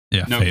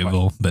 No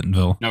Fayetteville,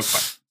 Bentonville, No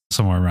question.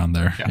 somewhere around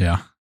there.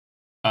 Yeah.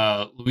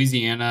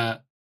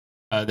 Louisiana.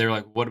 They were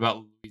like, "What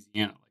about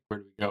Louisiana? Like, where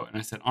do we go?" And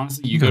I said,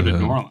 "Honestly, you go to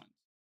New Orleans."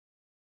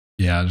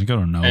 Yeah, just go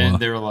to NOLA. And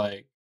they were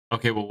like,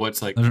 "Okay, well, what's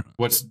that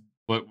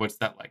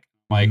like?"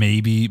 Like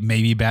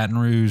maybe Baton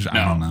Rouge.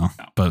 I don't know,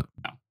 but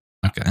no.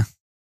 Okay.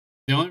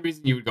 The only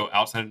reason you would go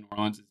outside of New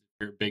Orleans is if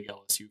you're a big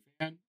LSU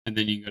fan, and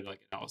then you can go to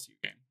like an LSU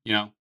game. You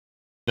know,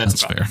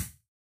 That's fair. It.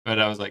 But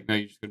I was like, no,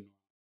 you just go to New Orleans.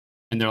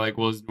 And they're like,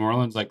 well, is New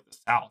Orleans like the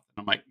South?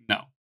 And I'm like,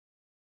 no.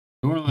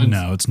 New Orleans.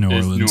 No, it's New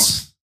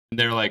Orleans. And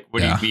they're like, what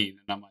do you mean?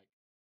 And I'm like,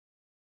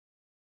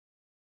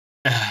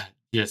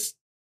 just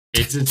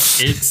it's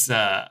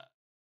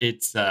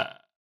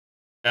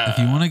if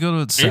you want to go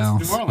to the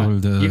South, New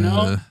Orleans, you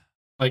know,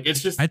 like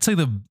it's just. I'd say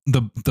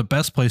the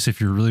best place if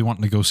you're really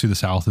wanting to go see the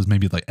South is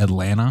maybe like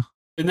Atlanta.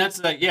 And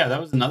that's like, yeah, that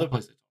was another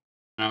place I told me.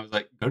 And I was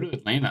like, go to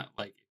Atlanta.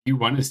 Like, if you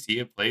want to see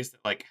a place that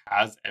like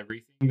has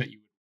everything that you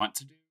would want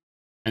to do,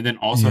 and then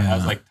also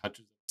has like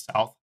touches of the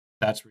South,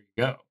 that's where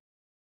you go.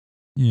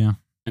 Yeah.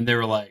 And they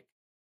were like,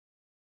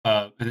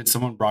 and then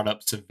someone brought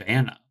up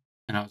Savannah,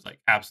 and I was like,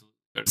 absolutely.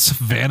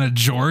 Savannah,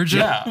 Georgia.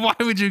 Yeah. Why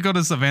would you go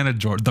to Savannah,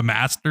 Georgia? The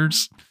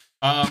Masters.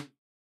 Well,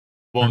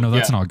 no,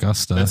 that's in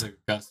Augusta. That's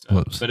Augusta.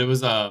 Whoops. But it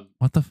was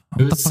what the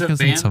fuck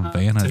is in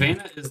Savannah?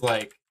 Savannah is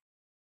like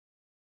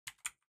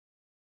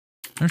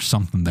there's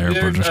something there,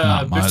 but just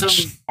not much.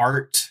 There's some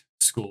art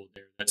school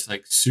there that's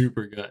like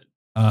super good.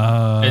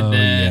 Oh, and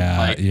then,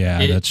 yeah,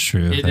 like, that's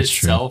true. It that's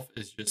itself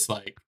is just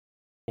like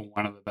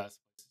one of the best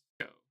places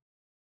to go.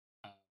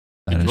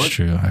 That is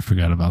true. I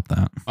forgot about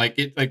that. Like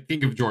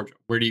think of Georgia.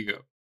 Where do you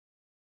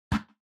go?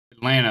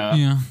 Atlanta.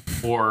 Yeah.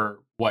 Or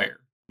where?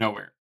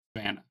 Nowhere.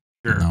 Savannah.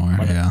 Sure. Nowhere.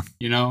 Whatever. Yeah.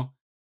 You know.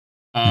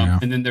 Yeah.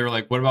 And then they were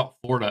like, "What about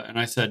Florida?" And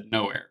I said,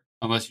 "Nowhere,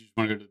 unless you just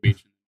want to go to the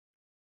beach."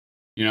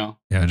 You know.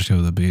 Yeah, just go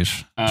to the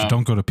beach. Just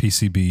don't go to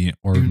PCB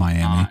or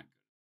Miami.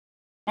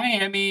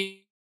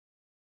 Miami.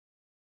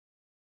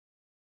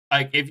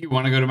 Like, if you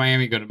want to go to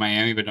Miami, but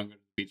don't go to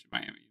the beach in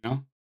Miami. You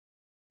know.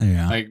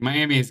 Yeah. Like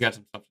Miami has got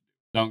some stuff to do.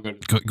 Don't go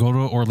to go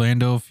to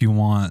Orlando if you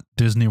want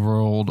Disney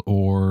World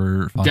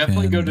or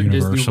definitely go to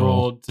Universal. Disney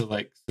World to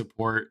like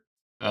support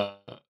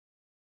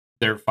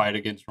their fight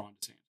against Ron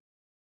DeSantis.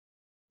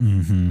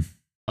 Mm-hmm.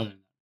 Other than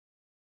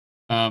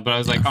that, but I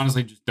was like,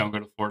 honestly, just don't go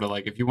to Florida.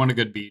 Like, if you want a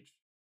good beach,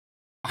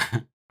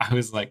 I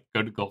was like,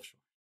 go to Gulf Shore.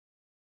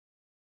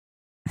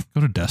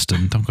 Go to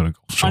Destin. Don't go to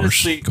Gulf Shores.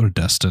 Honestly, go to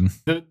Destin.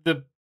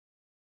 The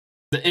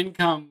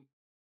income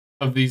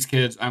of these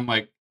kids, I'm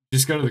like,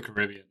 just go to the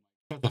Caribbean.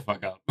 Shut the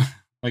fuck up.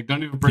 Like,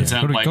 don't even Yeah,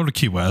 pretend go to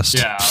Key West.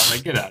 yeah,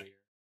 like get out of here.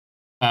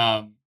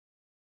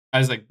 I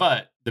was like,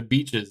 but the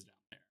beaches down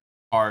there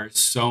are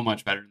so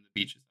much better than the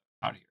beaches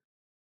out here.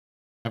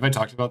 Have I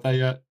talked about that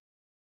yet?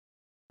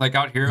 Like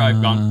out here,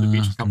 I've gone to the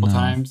beach a couple No.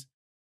 times,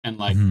 and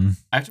like Mhm.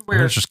 I have to But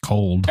wear it's just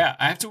cold. yeah,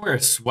 I have to wear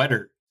a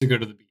sweater to go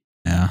to the beach.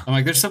 Yeah. I'm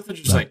like, there's something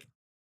just That- like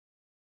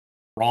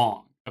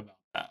wrong about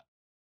that.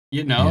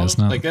 You know, Yeah, it's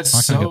not, like that's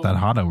not gonna so get that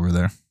hot over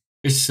there.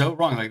 it's so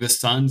wrong. Like the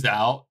sun's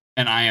out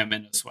and I am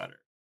in a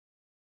sweater.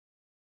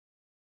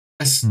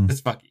 That's Hmm.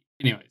 that's fucky.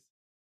 Anyways,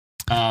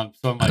 so I'm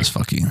like, That's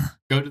fucking.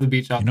 go to the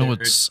beach out You know there.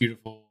 what's- It's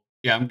beautiful.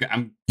 Yeah,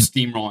 I'm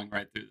steamrolling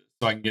right through this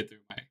so I can get through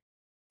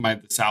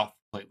the South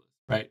playlist.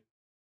 Right.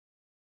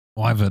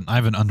 Well, I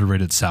have an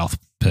underrated South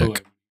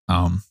pick.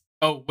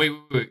 Oh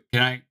wait.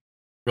 Can I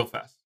real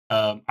fast?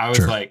 I was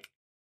Sure. like,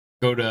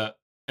 go to,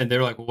 and they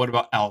were like, well, what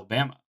about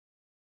Alabama?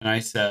 And I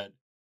said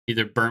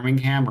either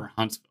Birmingham or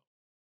Huntsville.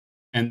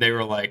 And they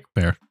were like,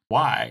 Fair.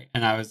 why?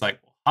 And I was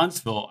like, well,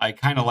 Huntsville. I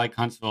kind of like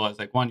Huntsville. I was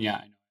like, one, yeah,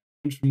 I know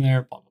I'm from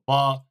there. Blah blah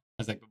blah. I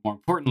was like, but more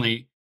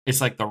importantly,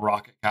 it's like the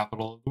rocket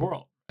capital of the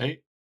world,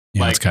 right?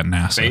 Yeah, like it's got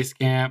NASA. Space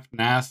camp,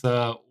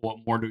 NASA.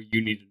 What more do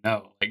you need to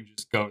know? Like,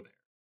 just go there.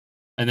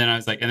 And then I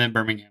was like, and then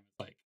Birmingham is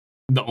like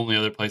the only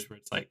other place where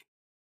it's like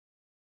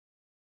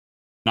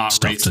not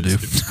Stuff racist.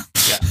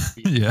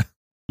 to do. Yeah, Yeah.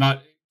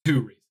 not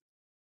too racist.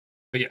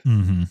 But yeah.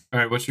 Mm-hmm. All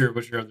right, what's your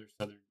other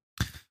southern?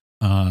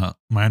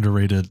 My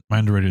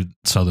underrated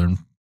Southern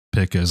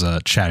pick is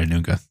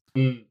Chattanooga.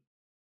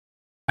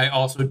 I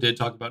also did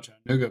talk about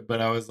Chattanooga, but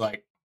I was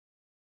like,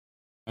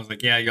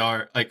 yeah, y'all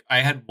are like. I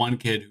had one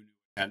kid who knew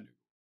Chattanooga,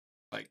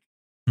 like,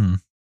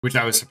 which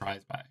I was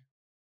surprised by.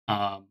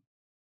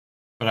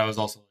 But I was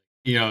also like,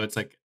 it's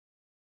like,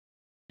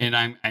 and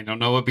I don't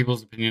know what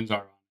people's opinions are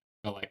on it,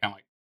 but like, I'm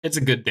like, it's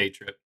a good day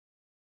trip,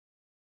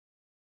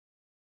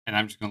 and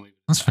I'm just gonna leave it.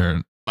 That's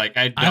fair. Like,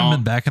 I haven't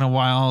been back in a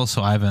while,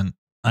 so I haven't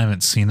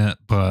seen it.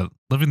 But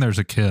living there as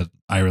a kid,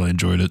 I really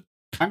enjoyed it.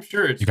 I'm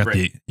sure it's you got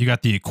great. you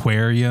got the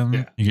aquarium.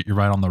 Yeah. You're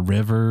right on the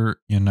river.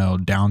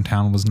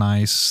 Downtown was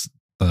nice.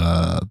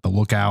 The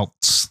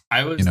lookouts.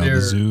 I was there.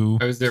 The zoo.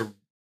 I was there.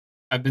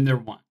 I've been there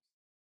once.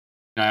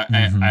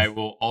 And I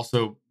will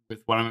also,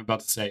 with what I'm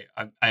about to say,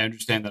 I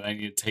understand that I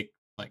need to take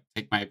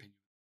my opinion.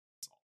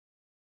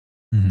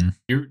 Mm-hmm.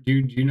 Do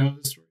you know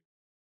this story?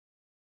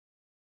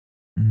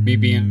 Me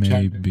being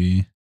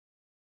maybe.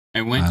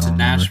 I went to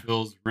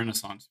Nashville's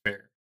Renaissance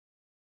Fair.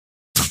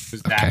 It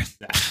was Okay.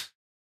 that.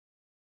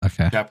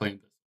 Okay. Chaplain.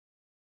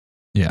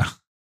 Yeah.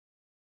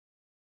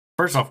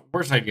 First off,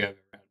 worst idea I've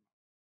ever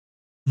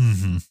had.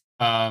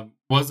 Mm-hmm.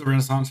 Was the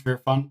Renaissance Fair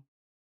fun?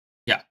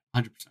 Yeah,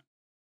 100%.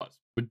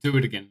 Would do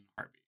it again in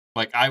a heartbeat.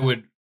 Like, I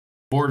would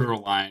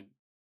borderline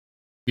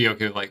be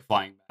okay with like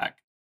flying back,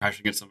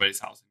 crashing at somebody's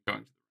house, and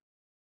going to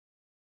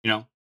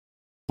the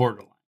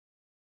borderline.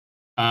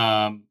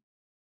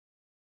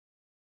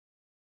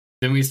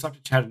 Then we stopped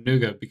at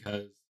Chattanooga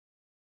because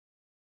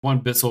one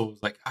Bissell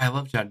was like, I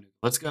love Chattanooga,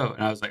 let's go.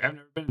 And I was like, I've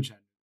never been to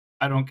Chattanooga,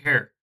 I don't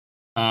care.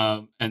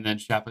 And then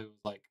Shapley was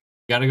like,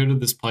 you gotta go to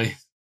this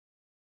place.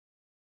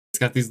 It's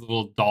got these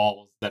little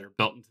dolls that are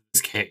built into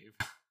this cave.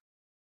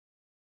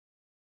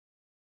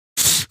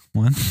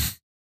 What?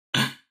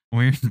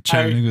 Where in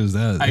Chattanooga is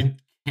that?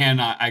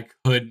 I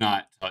could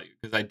not tell you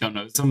because I don't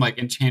know. Some like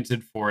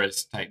enchanted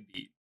forest type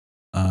beat.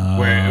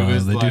 Where it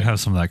was they do have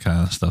some of that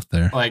kind of stuff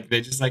there. Like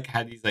they just like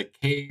had these like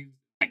caves,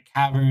 like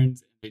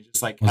caverns. And they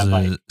just like was had it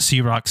like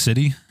Sea Rock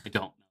City? I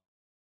don't know.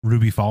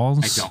 Ruby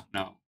Falls? I don't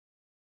know.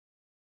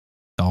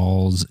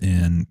 Dolls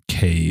in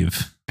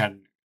cave.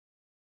 Chattanooga.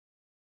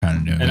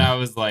 And I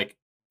was like,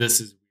 this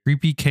is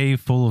creepy cave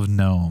full of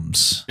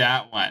gnomes.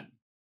 That one.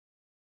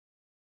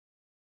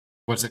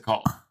 What's it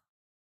called?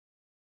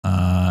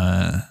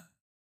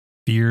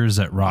 Fears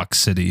at Rock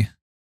City.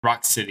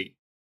 Rock City.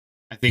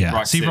 I think yeah,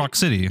 Rock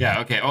City.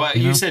 Yeah, okay. Oh,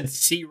 you said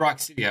Sea Rock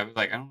City. I was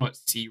like, I don't know what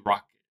Sea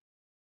Rock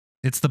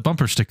is. It's the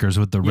bumper stickers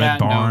with the red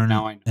barn.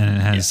 Now I know. And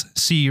it has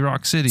Sea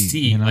Rock City.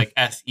 C, like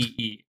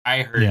SEE.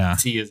 I heard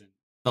C as in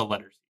the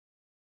letter C.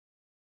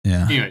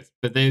 Yeah. Anyways,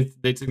 but they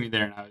took me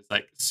there and I was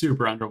like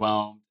super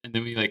underwhelmed. And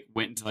then we like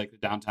went into like the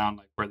downtown,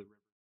 like where the river.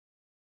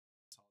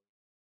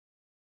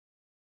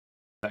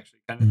 It's actually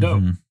kind of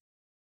dope.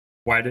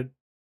 Why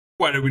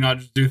did we not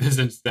just do this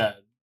instead?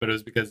 But it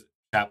was because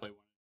Chapley wanted.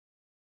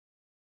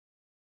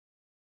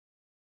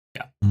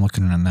 Yeah. I'm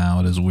looking at it now.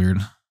 It is weird.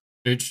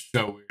 It's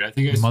so weird. I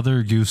think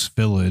Mother Goose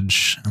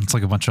Village. It's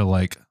like a bunch of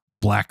like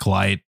black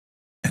light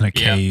in a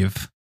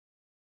cave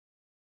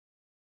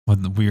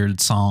with weird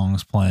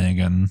songs playing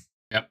and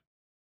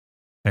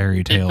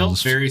fairy tales. It felt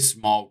very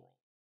small.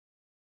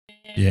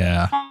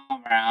 Yeah.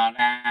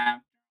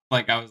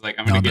 Like I was like,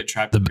 I'm gonna get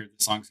trapped in here.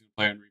 The song's gonna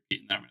play on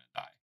repeat, and then I'm gonna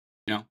die.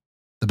 You know.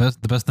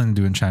 The best thing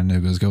to do in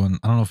Chattanooga is go in.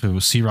 I don't know if it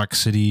was Sea Rock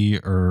City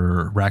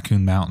or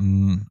Raccoon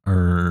Mountain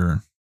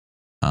or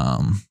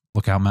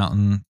Lookout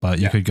Mountain, but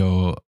you could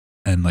go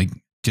and like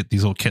get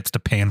these little kits to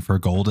pan for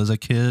gold as a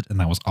kid, and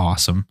that was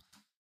awesome.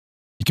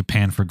 You could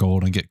pan for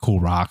gold and get cool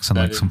rocks and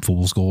like some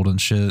fool's gold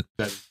and shit.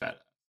 That's badass.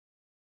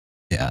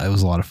 Yeah, it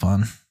was a lot of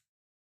fun.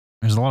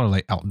 There's a lot of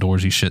like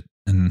outdoorsy shit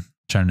in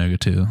Chattanooga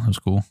too. It was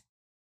cool.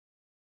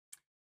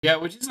 Yeah,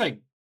 which is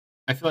like,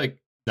 I feel like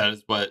that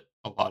is what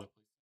a lot of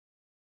places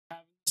have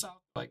in the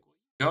South. Like,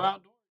 go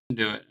outdoors and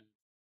do it.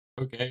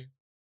 Okay,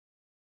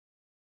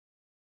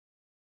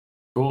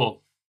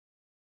 cool.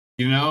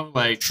 You know,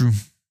 like True.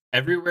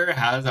 everywhere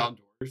has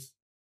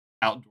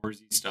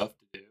outdoorsy stuff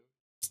to do.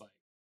 It's like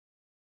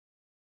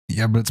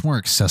Yeah, but it's more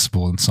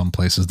accessible in some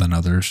places than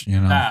others, you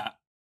know? that,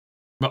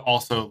 but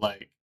also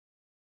like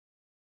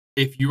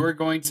if you are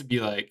going to be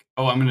like,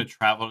 oh, I'm going to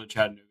travel to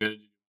Chattanooga to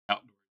do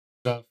outdoor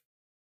stuff.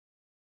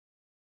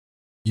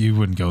 You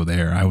wouldn't go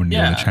there. I wouldn't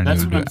go to Chattanooga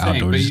that's to what do I'm saying. But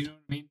outdoors. you know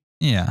what I mean?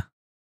 Yeah.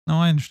 No,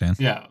 I understand.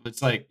 Yeah,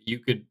 it's like you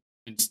could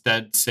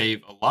instead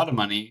save a lot of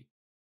money,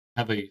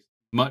 have a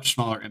much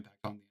smaller impact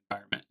on the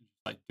environment, and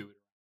just like do it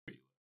where you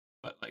live.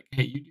 But like,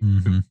 hey, you do.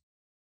 Mm-hmm.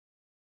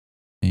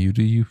 You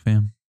do you,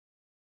 fam.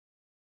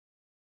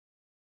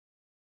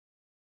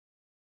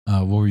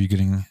 What were you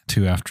getting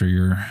to after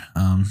your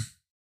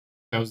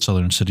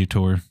Southern City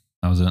tour?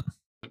 That was it.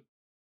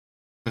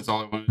 That's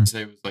all I wanted to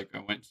say was like I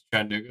went to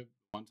Chattanooga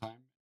one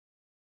time,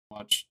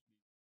 watched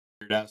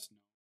Weird Ass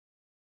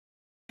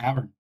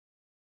Cavern.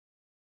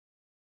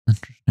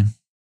 Interesting.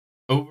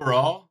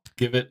 Overall,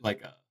 give it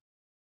like a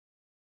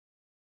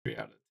 3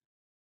 out of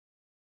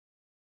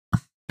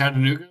 10.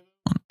 Chattanooga,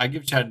 I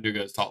give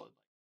Chattanooga a solid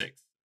like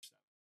 6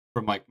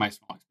 from like my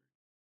small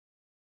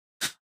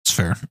experience. It's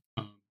fair.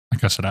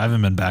 Like I said, I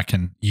haven't been back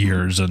in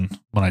years, and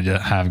when I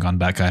have gone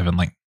back, I haven't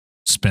like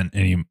spent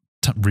any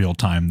real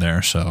time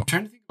there. So I'm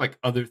trying to think of like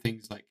other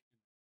things like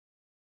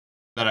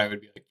that I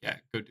would be like, yeah,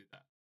 go do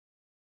that.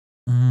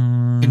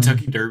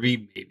 Kentucky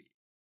Derby, maybe.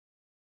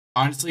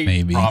 Honestly,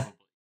 maybe. Probably.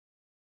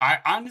 I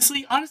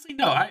honestly,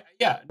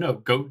 no,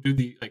 go do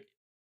the like.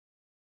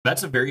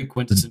 That's a very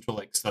quintessential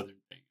like Southern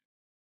thing.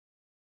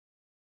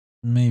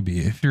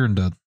 Maybe if you're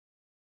into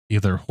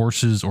either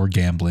horses or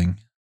gambling.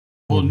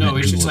 Well, no,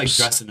 it's just like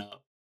dressing up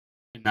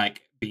and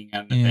like being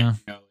at an event,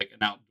 you know, like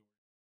an outdoor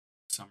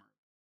summer.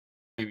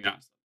 Maybe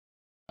not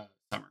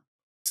summer,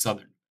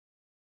 Southern.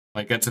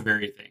 Like that's a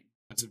very thing.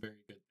 That's a very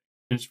good thing.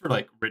 And it's for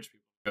like rich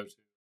people to go to,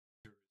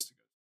 tourists to go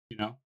to, you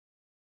know?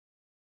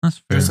 That's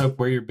fair. Dress up,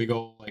 wear your big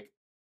old like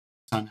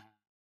sun hat,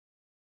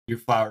 your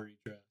flowery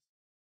dress.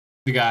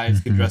 The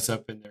guys can dress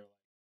up in their like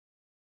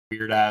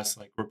weird ass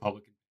like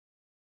Republican,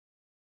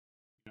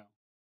 you know,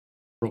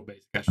 real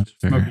basic.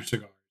 Smoke your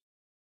cigar.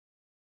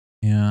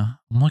 Yeah,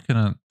 I'm looking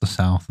at the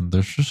South, and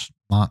there's just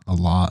not a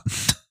lot.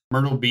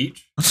 Myrtle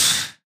Beach,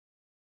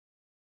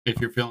 if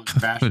you're feeling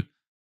trashy.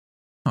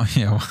 Oh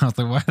yeah, I was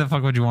like, why the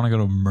fuck would you want to go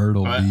to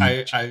Myrtle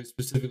Beach? I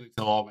specifically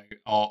tell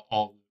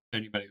all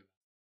anybody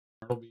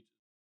Myrtle Beach,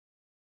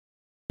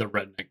 the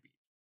redneck beach.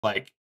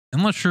 Like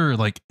unless you're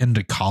like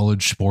into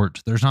college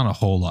sports, there's not a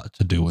whole lot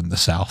to do in the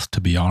South,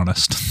 to be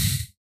honest.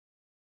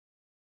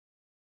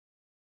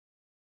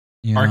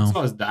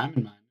 Arkansas is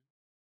diamond mine.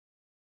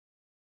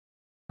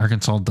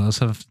 Arkansas does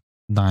have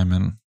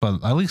diamond,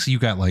 but at least you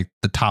got like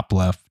the top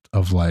left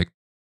of like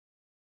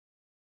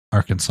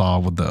Arkansas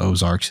with the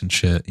Ozarks and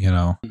shit, you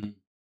know. Mm-hmm.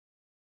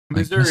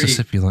 Like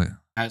Mississippi, like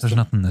there's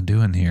nothing to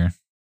do in here.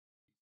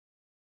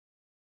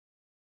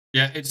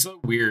 Yeah, it's so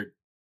weird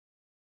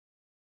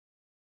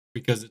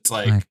because it's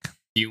like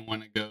do you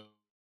want to go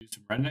do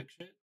some redneck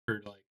shit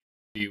or like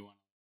do you want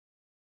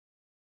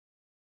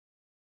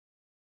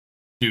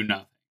to do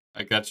nothing?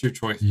 Like that's your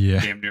choice. Yeah,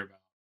 damn near about.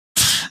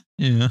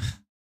 Yeah.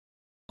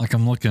 Like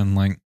I'm looking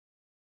like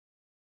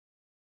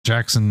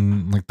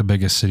Jackson, like the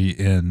biggest city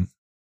in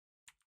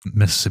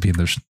Mississippi, and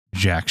there's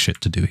jack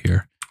shit to do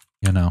here,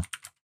 you know.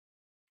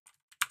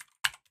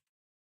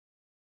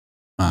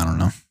 I don't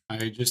know.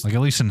 I just like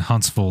at least in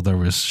Huntsville there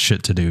was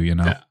shit to do, you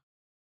know. Yeah.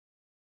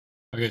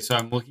 Okay, so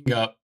I'm looking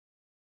up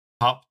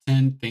top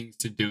 10 things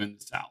to do in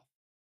the South.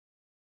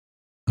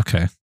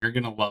 Okay. You're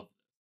gonna love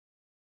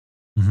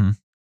this. Mm-hmm.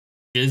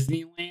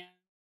 Disneyland,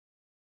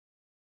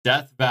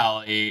 Death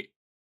Valley,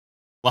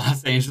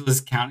 Los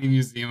Angeles County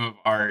Museum of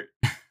Art,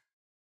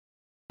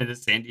 and the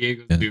San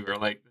Diego Zoo are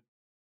like.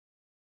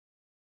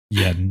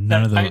 Yeah,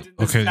 none of those.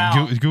 Okay,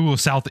 Google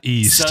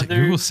Southeast.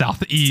 Google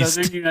Southeast.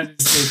 Southern United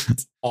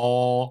States.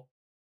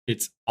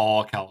 It's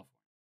all California.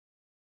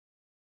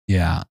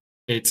 Yeah.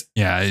 They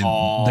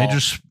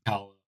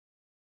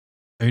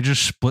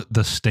just split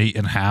the state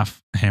in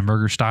half,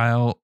 hamburger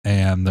style,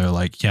 and they're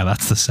like, yeah,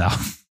 that's the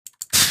South.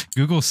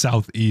 Google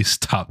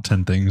Southeast top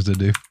 10 things to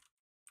do.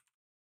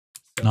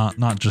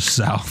 Not just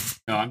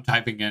South. No, I'm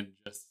typing in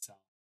just South.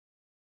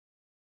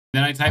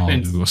 Then I type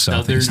in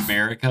Southern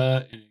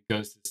America, and it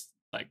goes to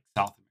like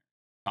South America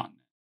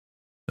continent.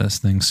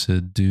 Best things to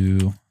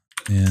do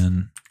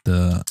in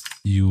the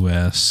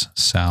U.S.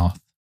 South.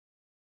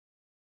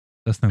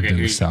 Best things to do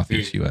in the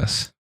Southeast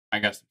U.S. I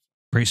guess.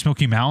 Great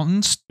Smoky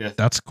Mountains. Yes.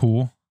 That's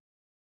cool.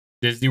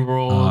 Disney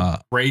World,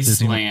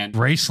 Graceland.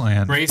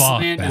 Graceland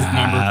is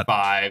number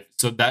 5.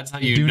 So that's how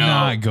you know. Do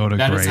not go to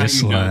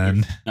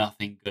Graceland. There's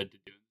nothing good to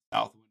do in the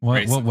South.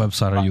 What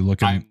website are you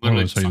looking? What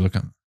website are you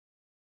looking?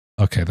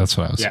 Okay, that's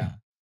what I was saying.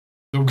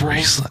 The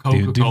Graceland,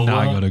 dude. Do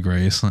not go to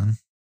Graceland.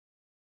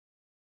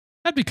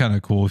 That'd be kind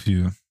of cool if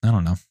you, I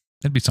don't know.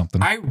 It'd be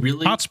something. I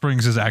really Hot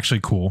Springs is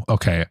actually cool.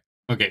 Okay.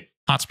 okay.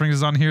 Hot Springs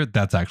is on here.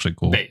 That's actually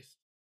cool. Based.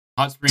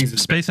 Hot Springs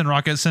is Space and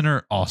Rocket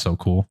Center, also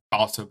cool.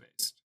 also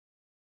based.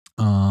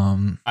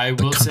 I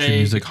will Country say,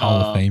 Music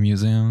Hall of Fame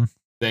Museum.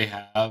 They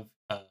have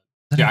Is that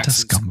in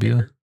Jackson Tuscumbia?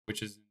 Square,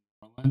 which is in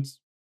New Orleans.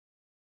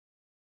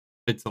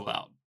 It's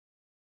allowed.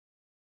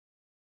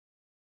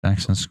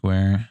 Jackson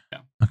Square. Yeah.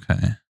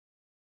 Okay.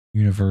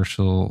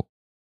 Universal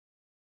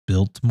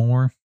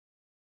Biltmore.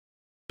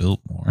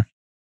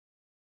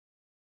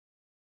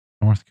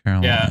 North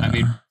Carolina. Yeah, I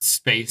mean,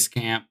 Space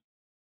Camp,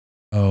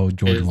 Oh,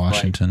 George is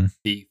Washington.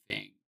 the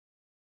thing.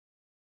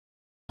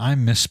 I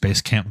missed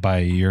Space Camp by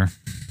a year.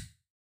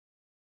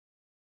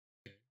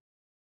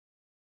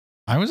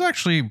 I was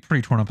actually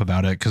pretty torn up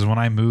about it because when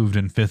I moved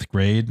in 5th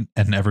grade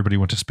and everybody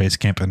went to Space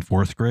Camp in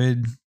 4th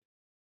grade,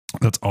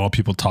 that's all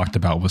people talked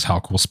about was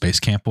how cool Space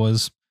Camp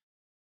was.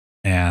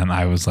 And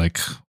I was like,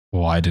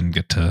 well, I didn't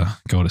get to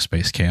go to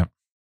Space Camp.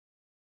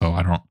 So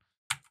I don't.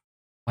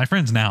 My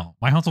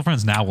Huntsville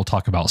friends now will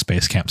talk about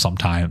Space Camp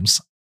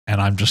sometimes. And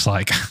I'm just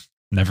like,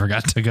 never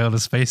got to go to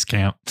Space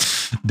Camp.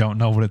 Don't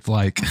know what it's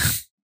like.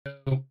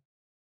 So,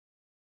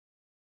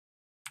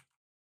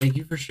 thank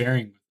you for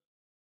sharing.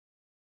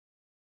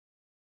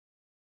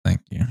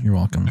 Thank you. You're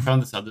welcome. I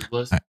found this other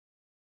list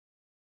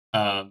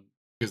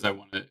because I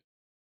want to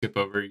skip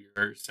over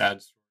your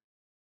sad story.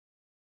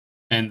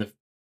 And the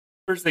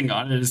first thing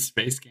on it is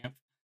Space Camp.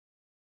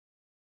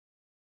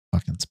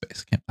 Fucking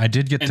Space Camp. I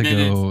did get And to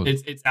then go.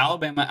 it's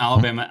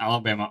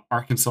Alabama,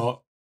 Arkansas.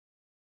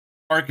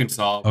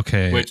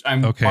 Okay. Which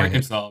I'm okay.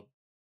 Arkansas.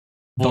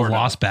 The Florida.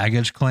 lost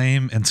baggage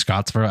claim in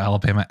Scottsboro,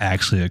 Alabama,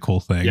 actually a cool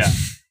thing. Yeah.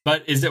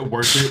 But is it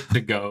worth it to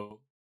go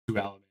to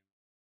Alabama?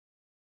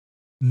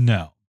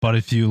 No, but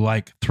if you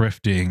like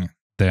thrifting,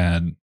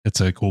 then it's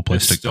a cool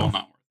place It's to still go.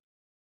 not worth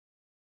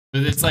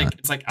it. But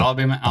it's like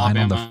Alabama, Dine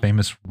on the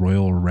famous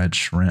Royal Red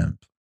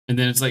Shrimp. and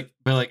then it's like,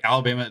 but like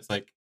Alabama, it's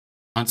like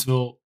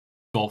Huntsville,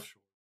 Gulf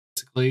Shore.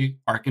 Basically,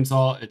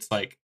 Arkansas, it's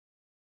like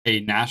a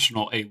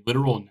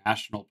literal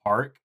national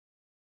park,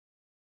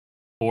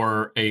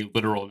 or a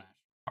literal national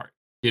park.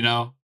 You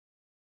know,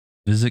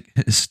 Visit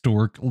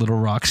historic Little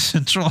Rock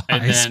Central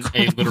and High then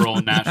School. a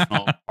literal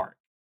national park.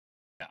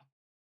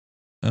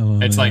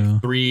 Oh, It's yeah.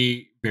 like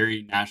 3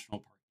 very national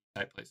park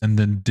type places, And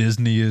then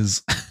Disney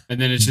is. and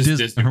then it's just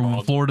Disney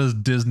World. Florida's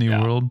Disney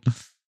Yeah. World.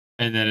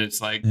 And then it's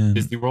like And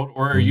Disney World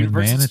or Urban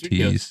Universal Studios,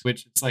 Manatees.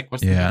 which it's like,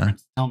 what's the Yeah.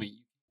 difference? Tell me.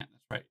 You can't.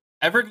 That's right.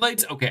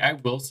 Everglades. Okay, I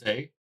will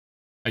say,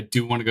 I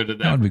do want to go to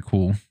That would be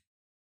cool.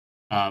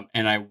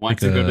 and I want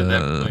to go to the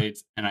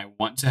Everglades, and I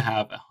want to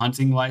have a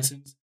hunting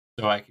license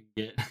so I can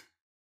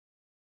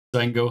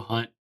go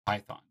hunt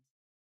pythons.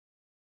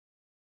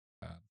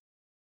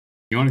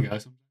 You want to go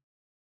sometime?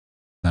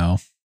 No.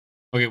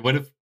 Okay, what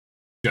if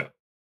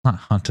I'm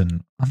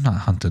not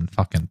hunting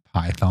fucking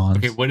pythons.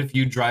 okay, what if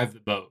you drive the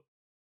boat?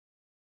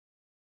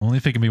 Only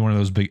if it can be one of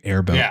those big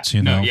airboats,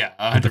 you know,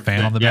 with the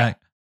fan on the 100%,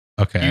 back.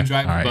 Okay. You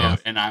drive All the right, boat,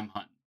 yeah. and I'm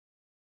hunting.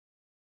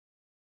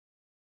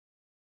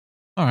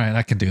 All right,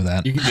 I can do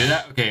that. You can do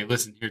that? Okay,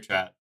 listen here,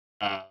 chat.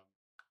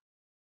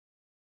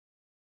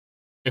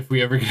 If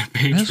we ever get a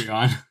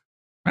Patreon.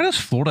 Why does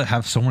Florida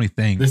have so many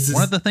things?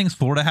 One of the things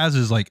Florida has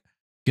is like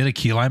get a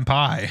key lime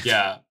pie.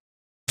 Yeah.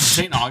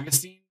 St.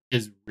 Augustine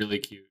is really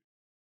cute.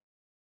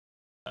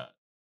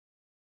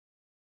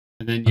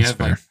 And then you That's have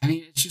fair. like, I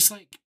mean, it's just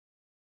like,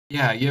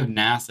 yeah, you have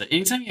NASA.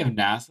 Anytime you have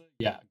NASA,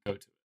 yeah, go to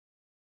it.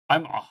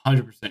 I'm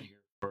 100% here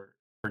for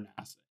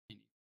NASA.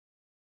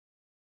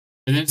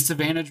 And then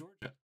Savannah,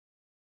 Georgia.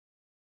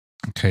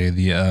 Okay,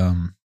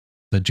 the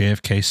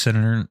JFK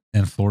Center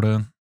in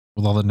Florida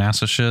with all the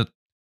NASA shit.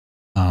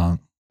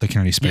 The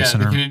Kennedy Space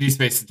Center. The Kennedy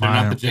Space Center,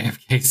 not the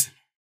JFK Center.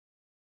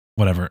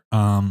 Whatever.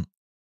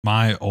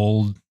 My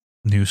old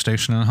news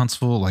station in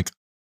Huntsville, like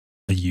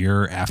a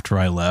year after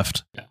I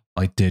left,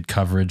 like did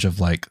coverage of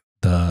like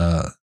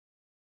the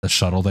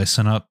shuttle they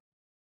sent up,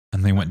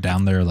 and they went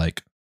down there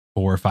like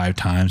 4 or 5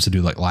 times to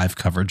do like live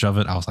coverage of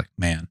it. I was like,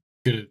 man,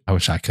 Good. I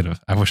wish I could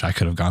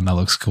have gone. That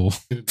looks cool.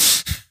 You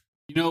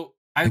know,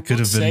 I It could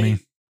would have been say me.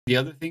 the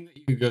other thing that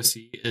you could go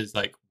see is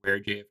like where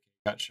JFK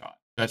got shot.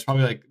 That's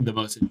probably like the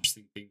most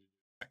interesting thing.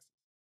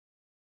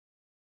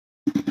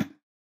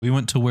 We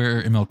went to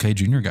where MLK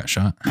Jr. got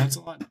shot. That's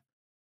a lot.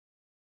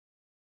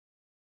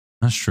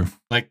 That's true.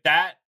 Like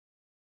that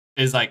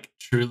is like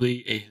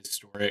truly a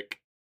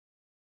historic,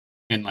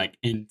 and like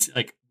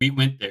we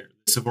went there,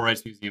 the Civil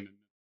Rights Museum,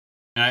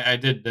 and I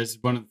did. This is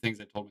one of the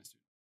things I told my students.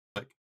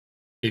 Like,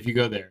 if you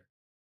go there,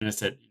 and I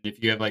said,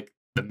 if you have like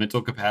the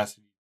mental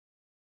capacity,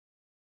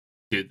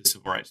 do the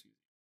Civil Rights Museum,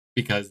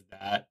 because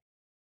that,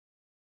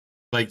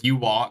 like, you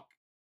walk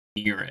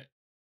near it,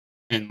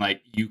 and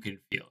like you can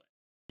feel it.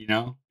 You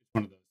know, it's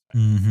one of those.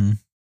 Mm-hmm.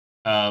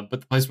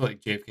 But the place where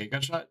like JFK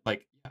got shot,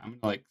 like, yeah, I'm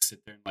gonna like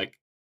sit there and like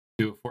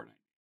do a Fortnite.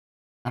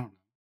 I don't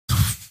know.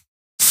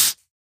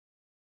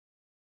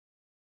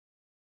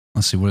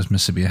 Let's see, what does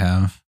Mississippi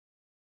have?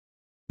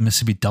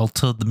 Mississippi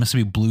Delta, the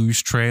Mississippi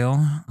Blues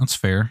Trail. That's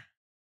fair.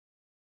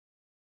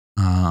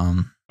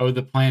 Oh,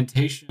 the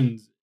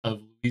plantations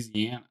of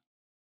Louisiana.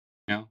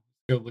 You know,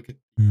 go look at.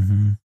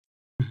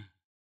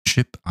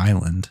 Ship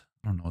Island.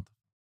 I don't know what.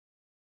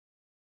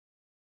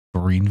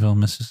 Greenville,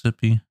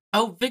 Mississippi.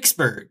 Oh,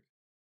 Vicksburg.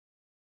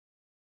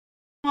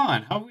 Come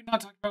on, how have we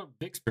not talked about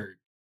Vicksburg?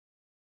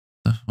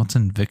 What's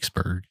in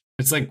Vicksburg?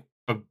 It's like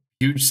a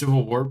huge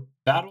Civil War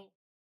battle.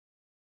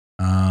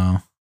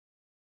 Oh,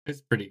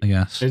 it's pretty. I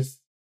guess it's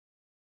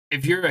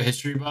if you're a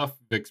history buff,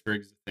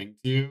 Vicksburg's a thing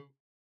to you.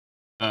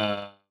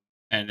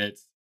 And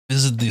it's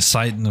visited the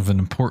site of an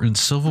important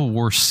Civil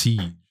War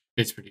siege.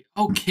 It's pretty.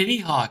 Oh, Kitty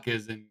Hawk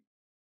is in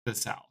the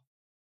South.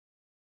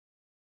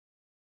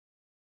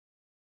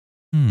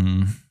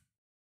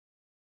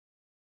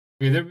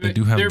 Okay, they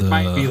do have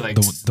might be like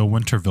the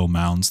Winterville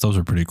Mounds. Those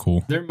are pretty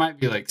cool. There might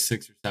be like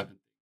 6 or 7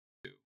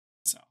 too.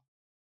 So,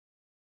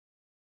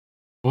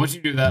 but once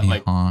you do that,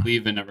 like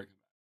leave and never come back.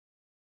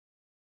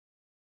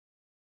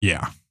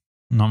 Yeah,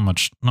 not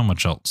much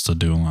else to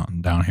do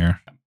down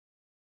here.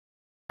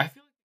 I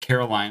feel like the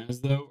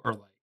Carolinas though are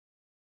like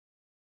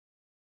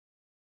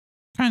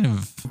kind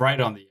of right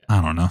on the edge.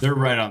 I don't know. They're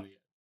right on the edge.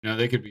 You know,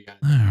 they could be.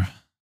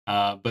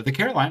 But the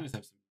Carolinas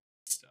have some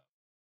stuff.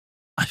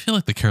 I feel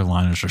like the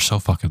Carolinas are so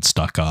fucking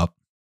stuck up.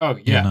 Oh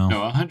yeah, you know?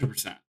 No,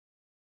 100%.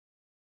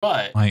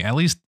 But like at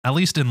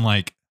least in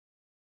like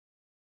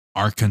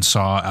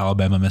Arkansas,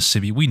 Alabama,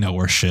 Mississippi, we know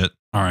we're shit.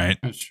 All right,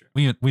 that's true.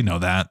 We know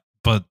that.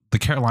 But the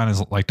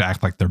Carolinas like to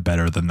act like they're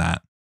better than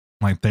that.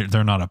 Like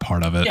they're not a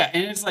part of it. Yeah,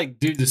 and it's like,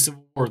 dude, the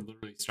Civil War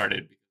literally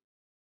started.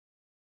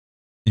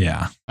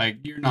 Yeah. Like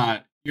you're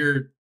bad.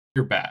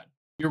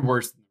 You're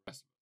worse than the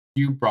rest of us.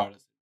 You brought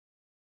us.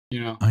 You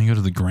know. I can go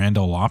to the Grand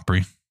Ole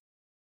Opry.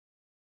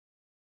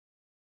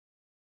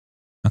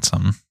 That's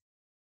something.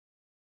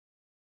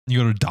 You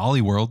go to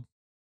Dolly World.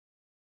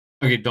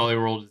 Okay, Dolly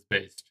World is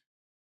based.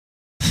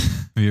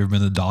 Have you ever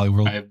been to Dolly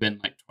World? I have been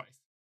like twice.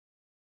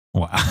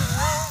 Wow.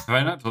 Have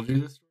I not told you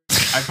this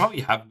story? I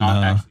probably have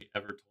not actually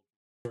ever told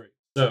the story.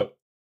 So,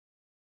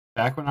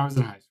 back when I was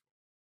in high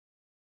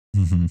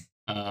school,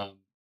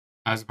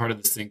 I was a part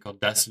of this thing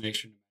called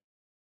Destination.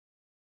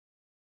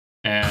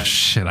 And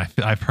shit,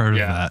 I've heard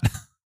of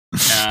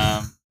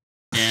that.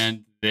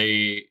 And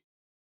they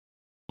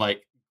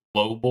like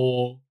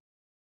global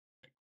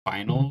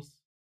finals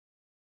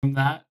from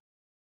that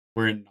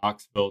were in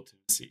Knoxville,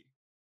 Tennessee.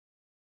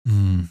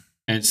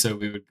 And so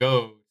we would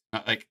go.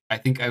 Like I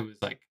think I was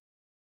like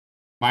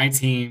my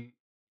team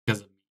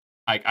because of me.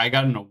 Like I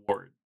got an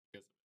award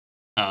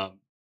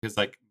because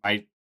like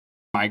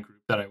my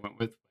group that I went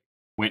with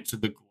went to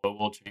the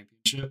global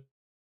championship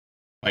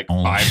like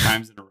 5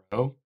 times in a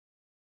row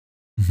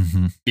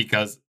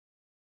because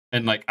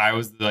and like I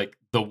was like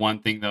the one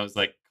thing that was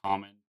like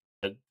common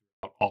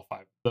throughout all 5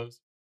 of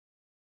those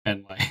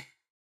and like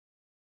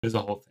there's a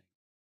whole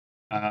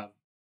thing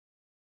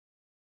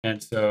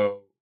and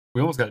so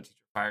we almost got a teacher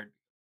fired.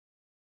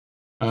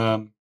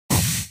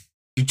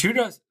 She chewed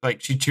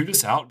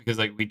us out because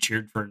like we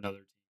cheered for another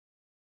team.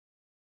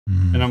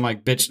 And I'm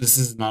like, bitch, this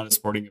is not a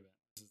sporting event.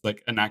 This is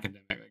like an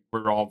academic. Like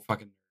we're all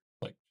fucking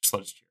like just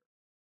let us cheer.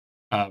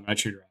 I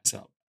chewed her ass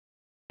out.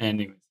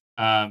 Anyways,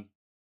 and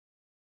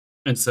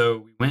so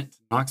we went to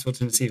Knoxville,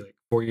 Tennessee, like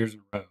 4 years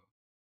in a row,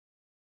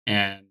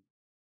 and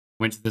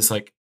went to this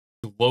like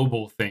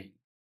global thing,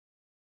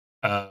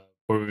 where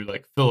we would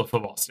like fill a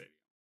football stadium,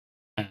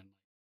 and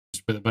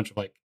just with a bunch of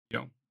like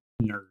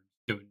nerds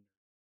doing.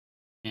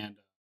 And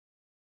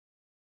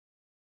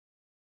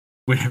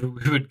whenever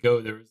we would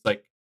go, there was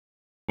like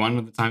one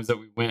of the times that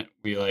we went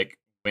to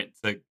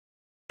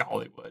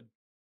Dollywood.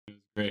 It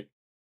was great.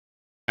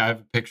 I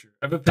have a picture.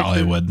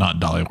 Dollywood, not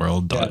Dolly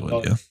World.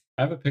 Dollywood, yeah.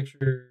 I have a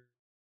picture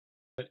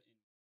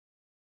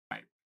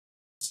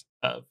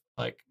of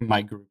like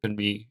my group and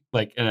me,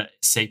 like in a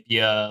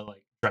sepia,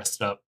 like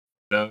dressed up.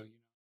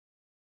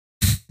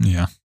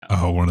 Yeah.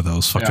 Oh, one of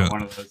those fucking.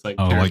 One of those like.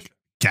 Oh, like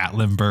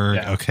Gatlinburg.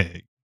 Yeah.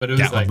 Okay. But it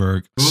was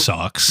Gatlinburg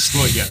sucks.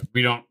 Well, yeah,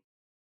 we don't.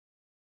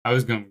 I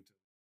was going to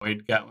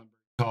avoid Gatlinburg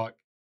talk.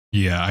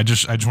 Yeah, I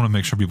just want to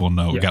make sure people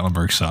know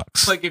Gatlinburg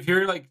sucks. Like if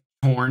you're like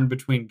torn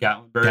between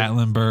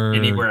Gatlinburg,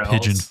 anywhere else,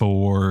 Pigeon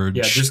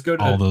Forge, just go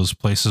to all those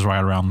places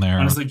right around there.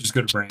 Honestly, just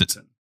go to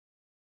Branson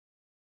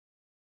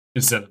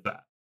instead of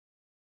that.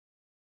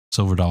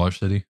 Silver Dollar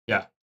City.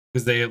 Yeah,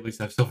 because they at least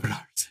have Silver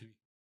Dollar City,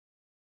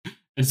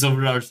 and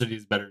Silver Dollar City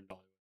is better than Dollywood.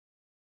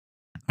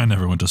 I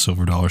never went to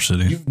Silver Dollar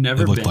City. You've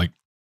never been?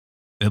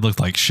 It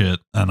looked like shit,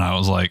 and I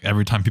was like,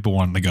 every time people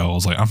wanted to go, I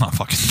was like, I'm not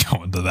fucking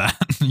going to that.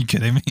 Are you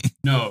kidding me?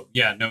 No.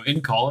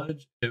 In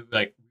college, we were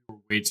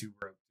way too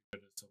broke to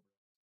go to Silver.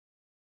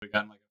 We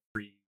got like a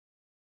free.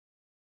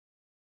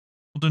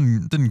 Well,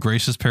 didn't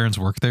Grace's parents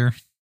work there?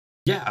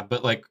 Yeah,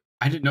 but like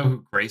I didn't know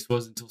who Grace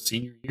was until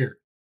senior year.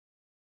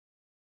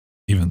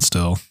 Even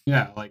still.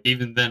 Yeah, like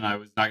even then, I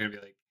was not gonna be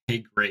like,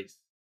 "Hey, Grace,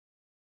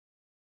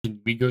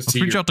 can we go see?"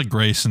 Let's reach out to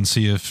Grace and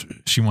see if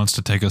she wants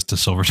to take us to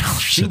Silver Dollar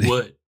City.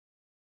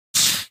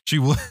 She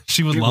would.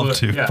 She would love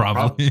to, yeah,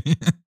 probably. Do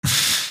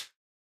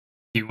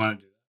you want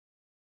to do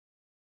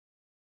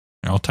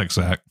that? I'll text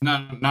Zach.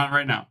 No, not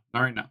right now. Not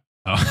right now.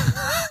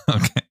 Oh,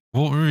 okay.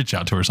 We'll reach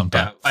out to her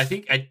sometime. Yeah,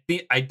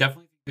 I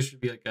definitely think this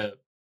should be like a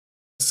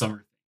summer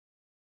thing.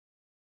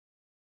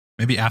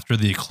 Maybe after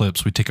the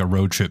eclipse, we take a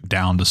road trip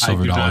down to I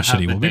Silver do not Dollar have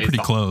City. the We'll be days pretty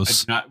off.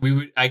 close.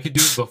 I could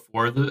do it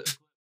before the eclipse,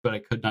 but I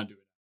could not do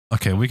it.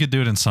 Okay, we could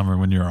do it in summer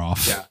when you're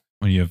off. Yeah.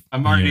 When you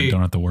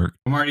don't have to work.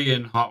 I'm already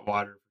in hot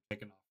water for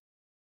taking off.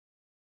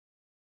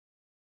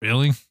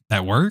 Really?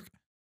 At work?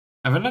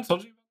 Have I not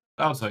told you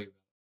about it? I'll tell you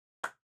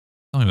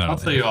Tell me about I'll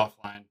it tell you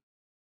offline.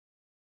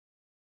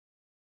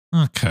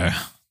 Okay.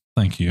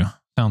 Thank you.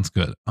 Sounds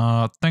good.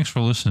 Thanks for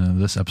listening to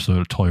this episode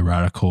of Toy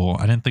Radical.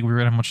 I didn't think we were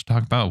gonna have much to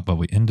talk about, but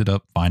we ended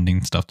up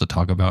finding stuff to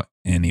talk about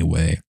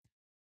anyway.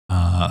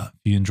 If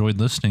you enjoyed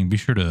listening, be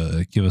sure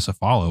to give us a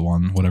follow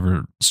on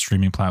whatever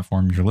streaming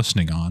platform you're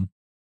listening on.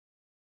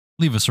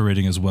 Leave us a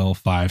rating as well,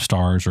 5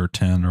 stars or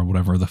 10 or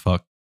whatever the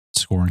fuck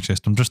scoring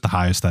system, just the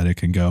highest that it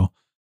can go.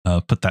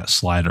 Put that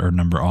slider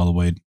number all the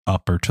way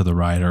up or to the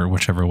right or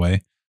whichever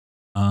way.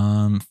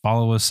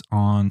 Follow us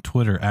on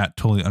Twitter at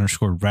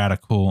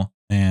Totally_Radical,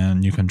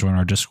 and you can join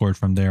our Discord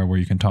from there where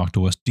you can talk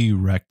to us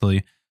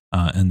directly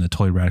in the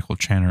Toy Radical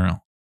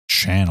channel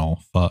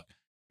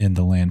in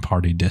the LAN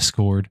Party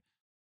Discord.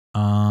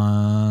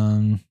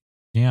 Yeah,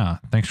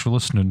 thanks for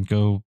listening.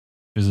 Go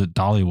visit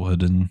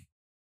Dollywood and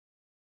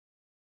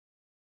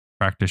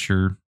practice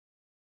your,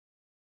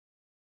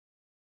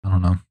 I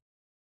don't know,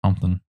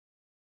 something.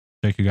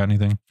 Jake, you got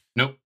anything?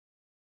 Nope.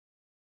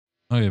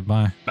 Okay,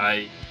 bye.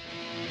 Bye.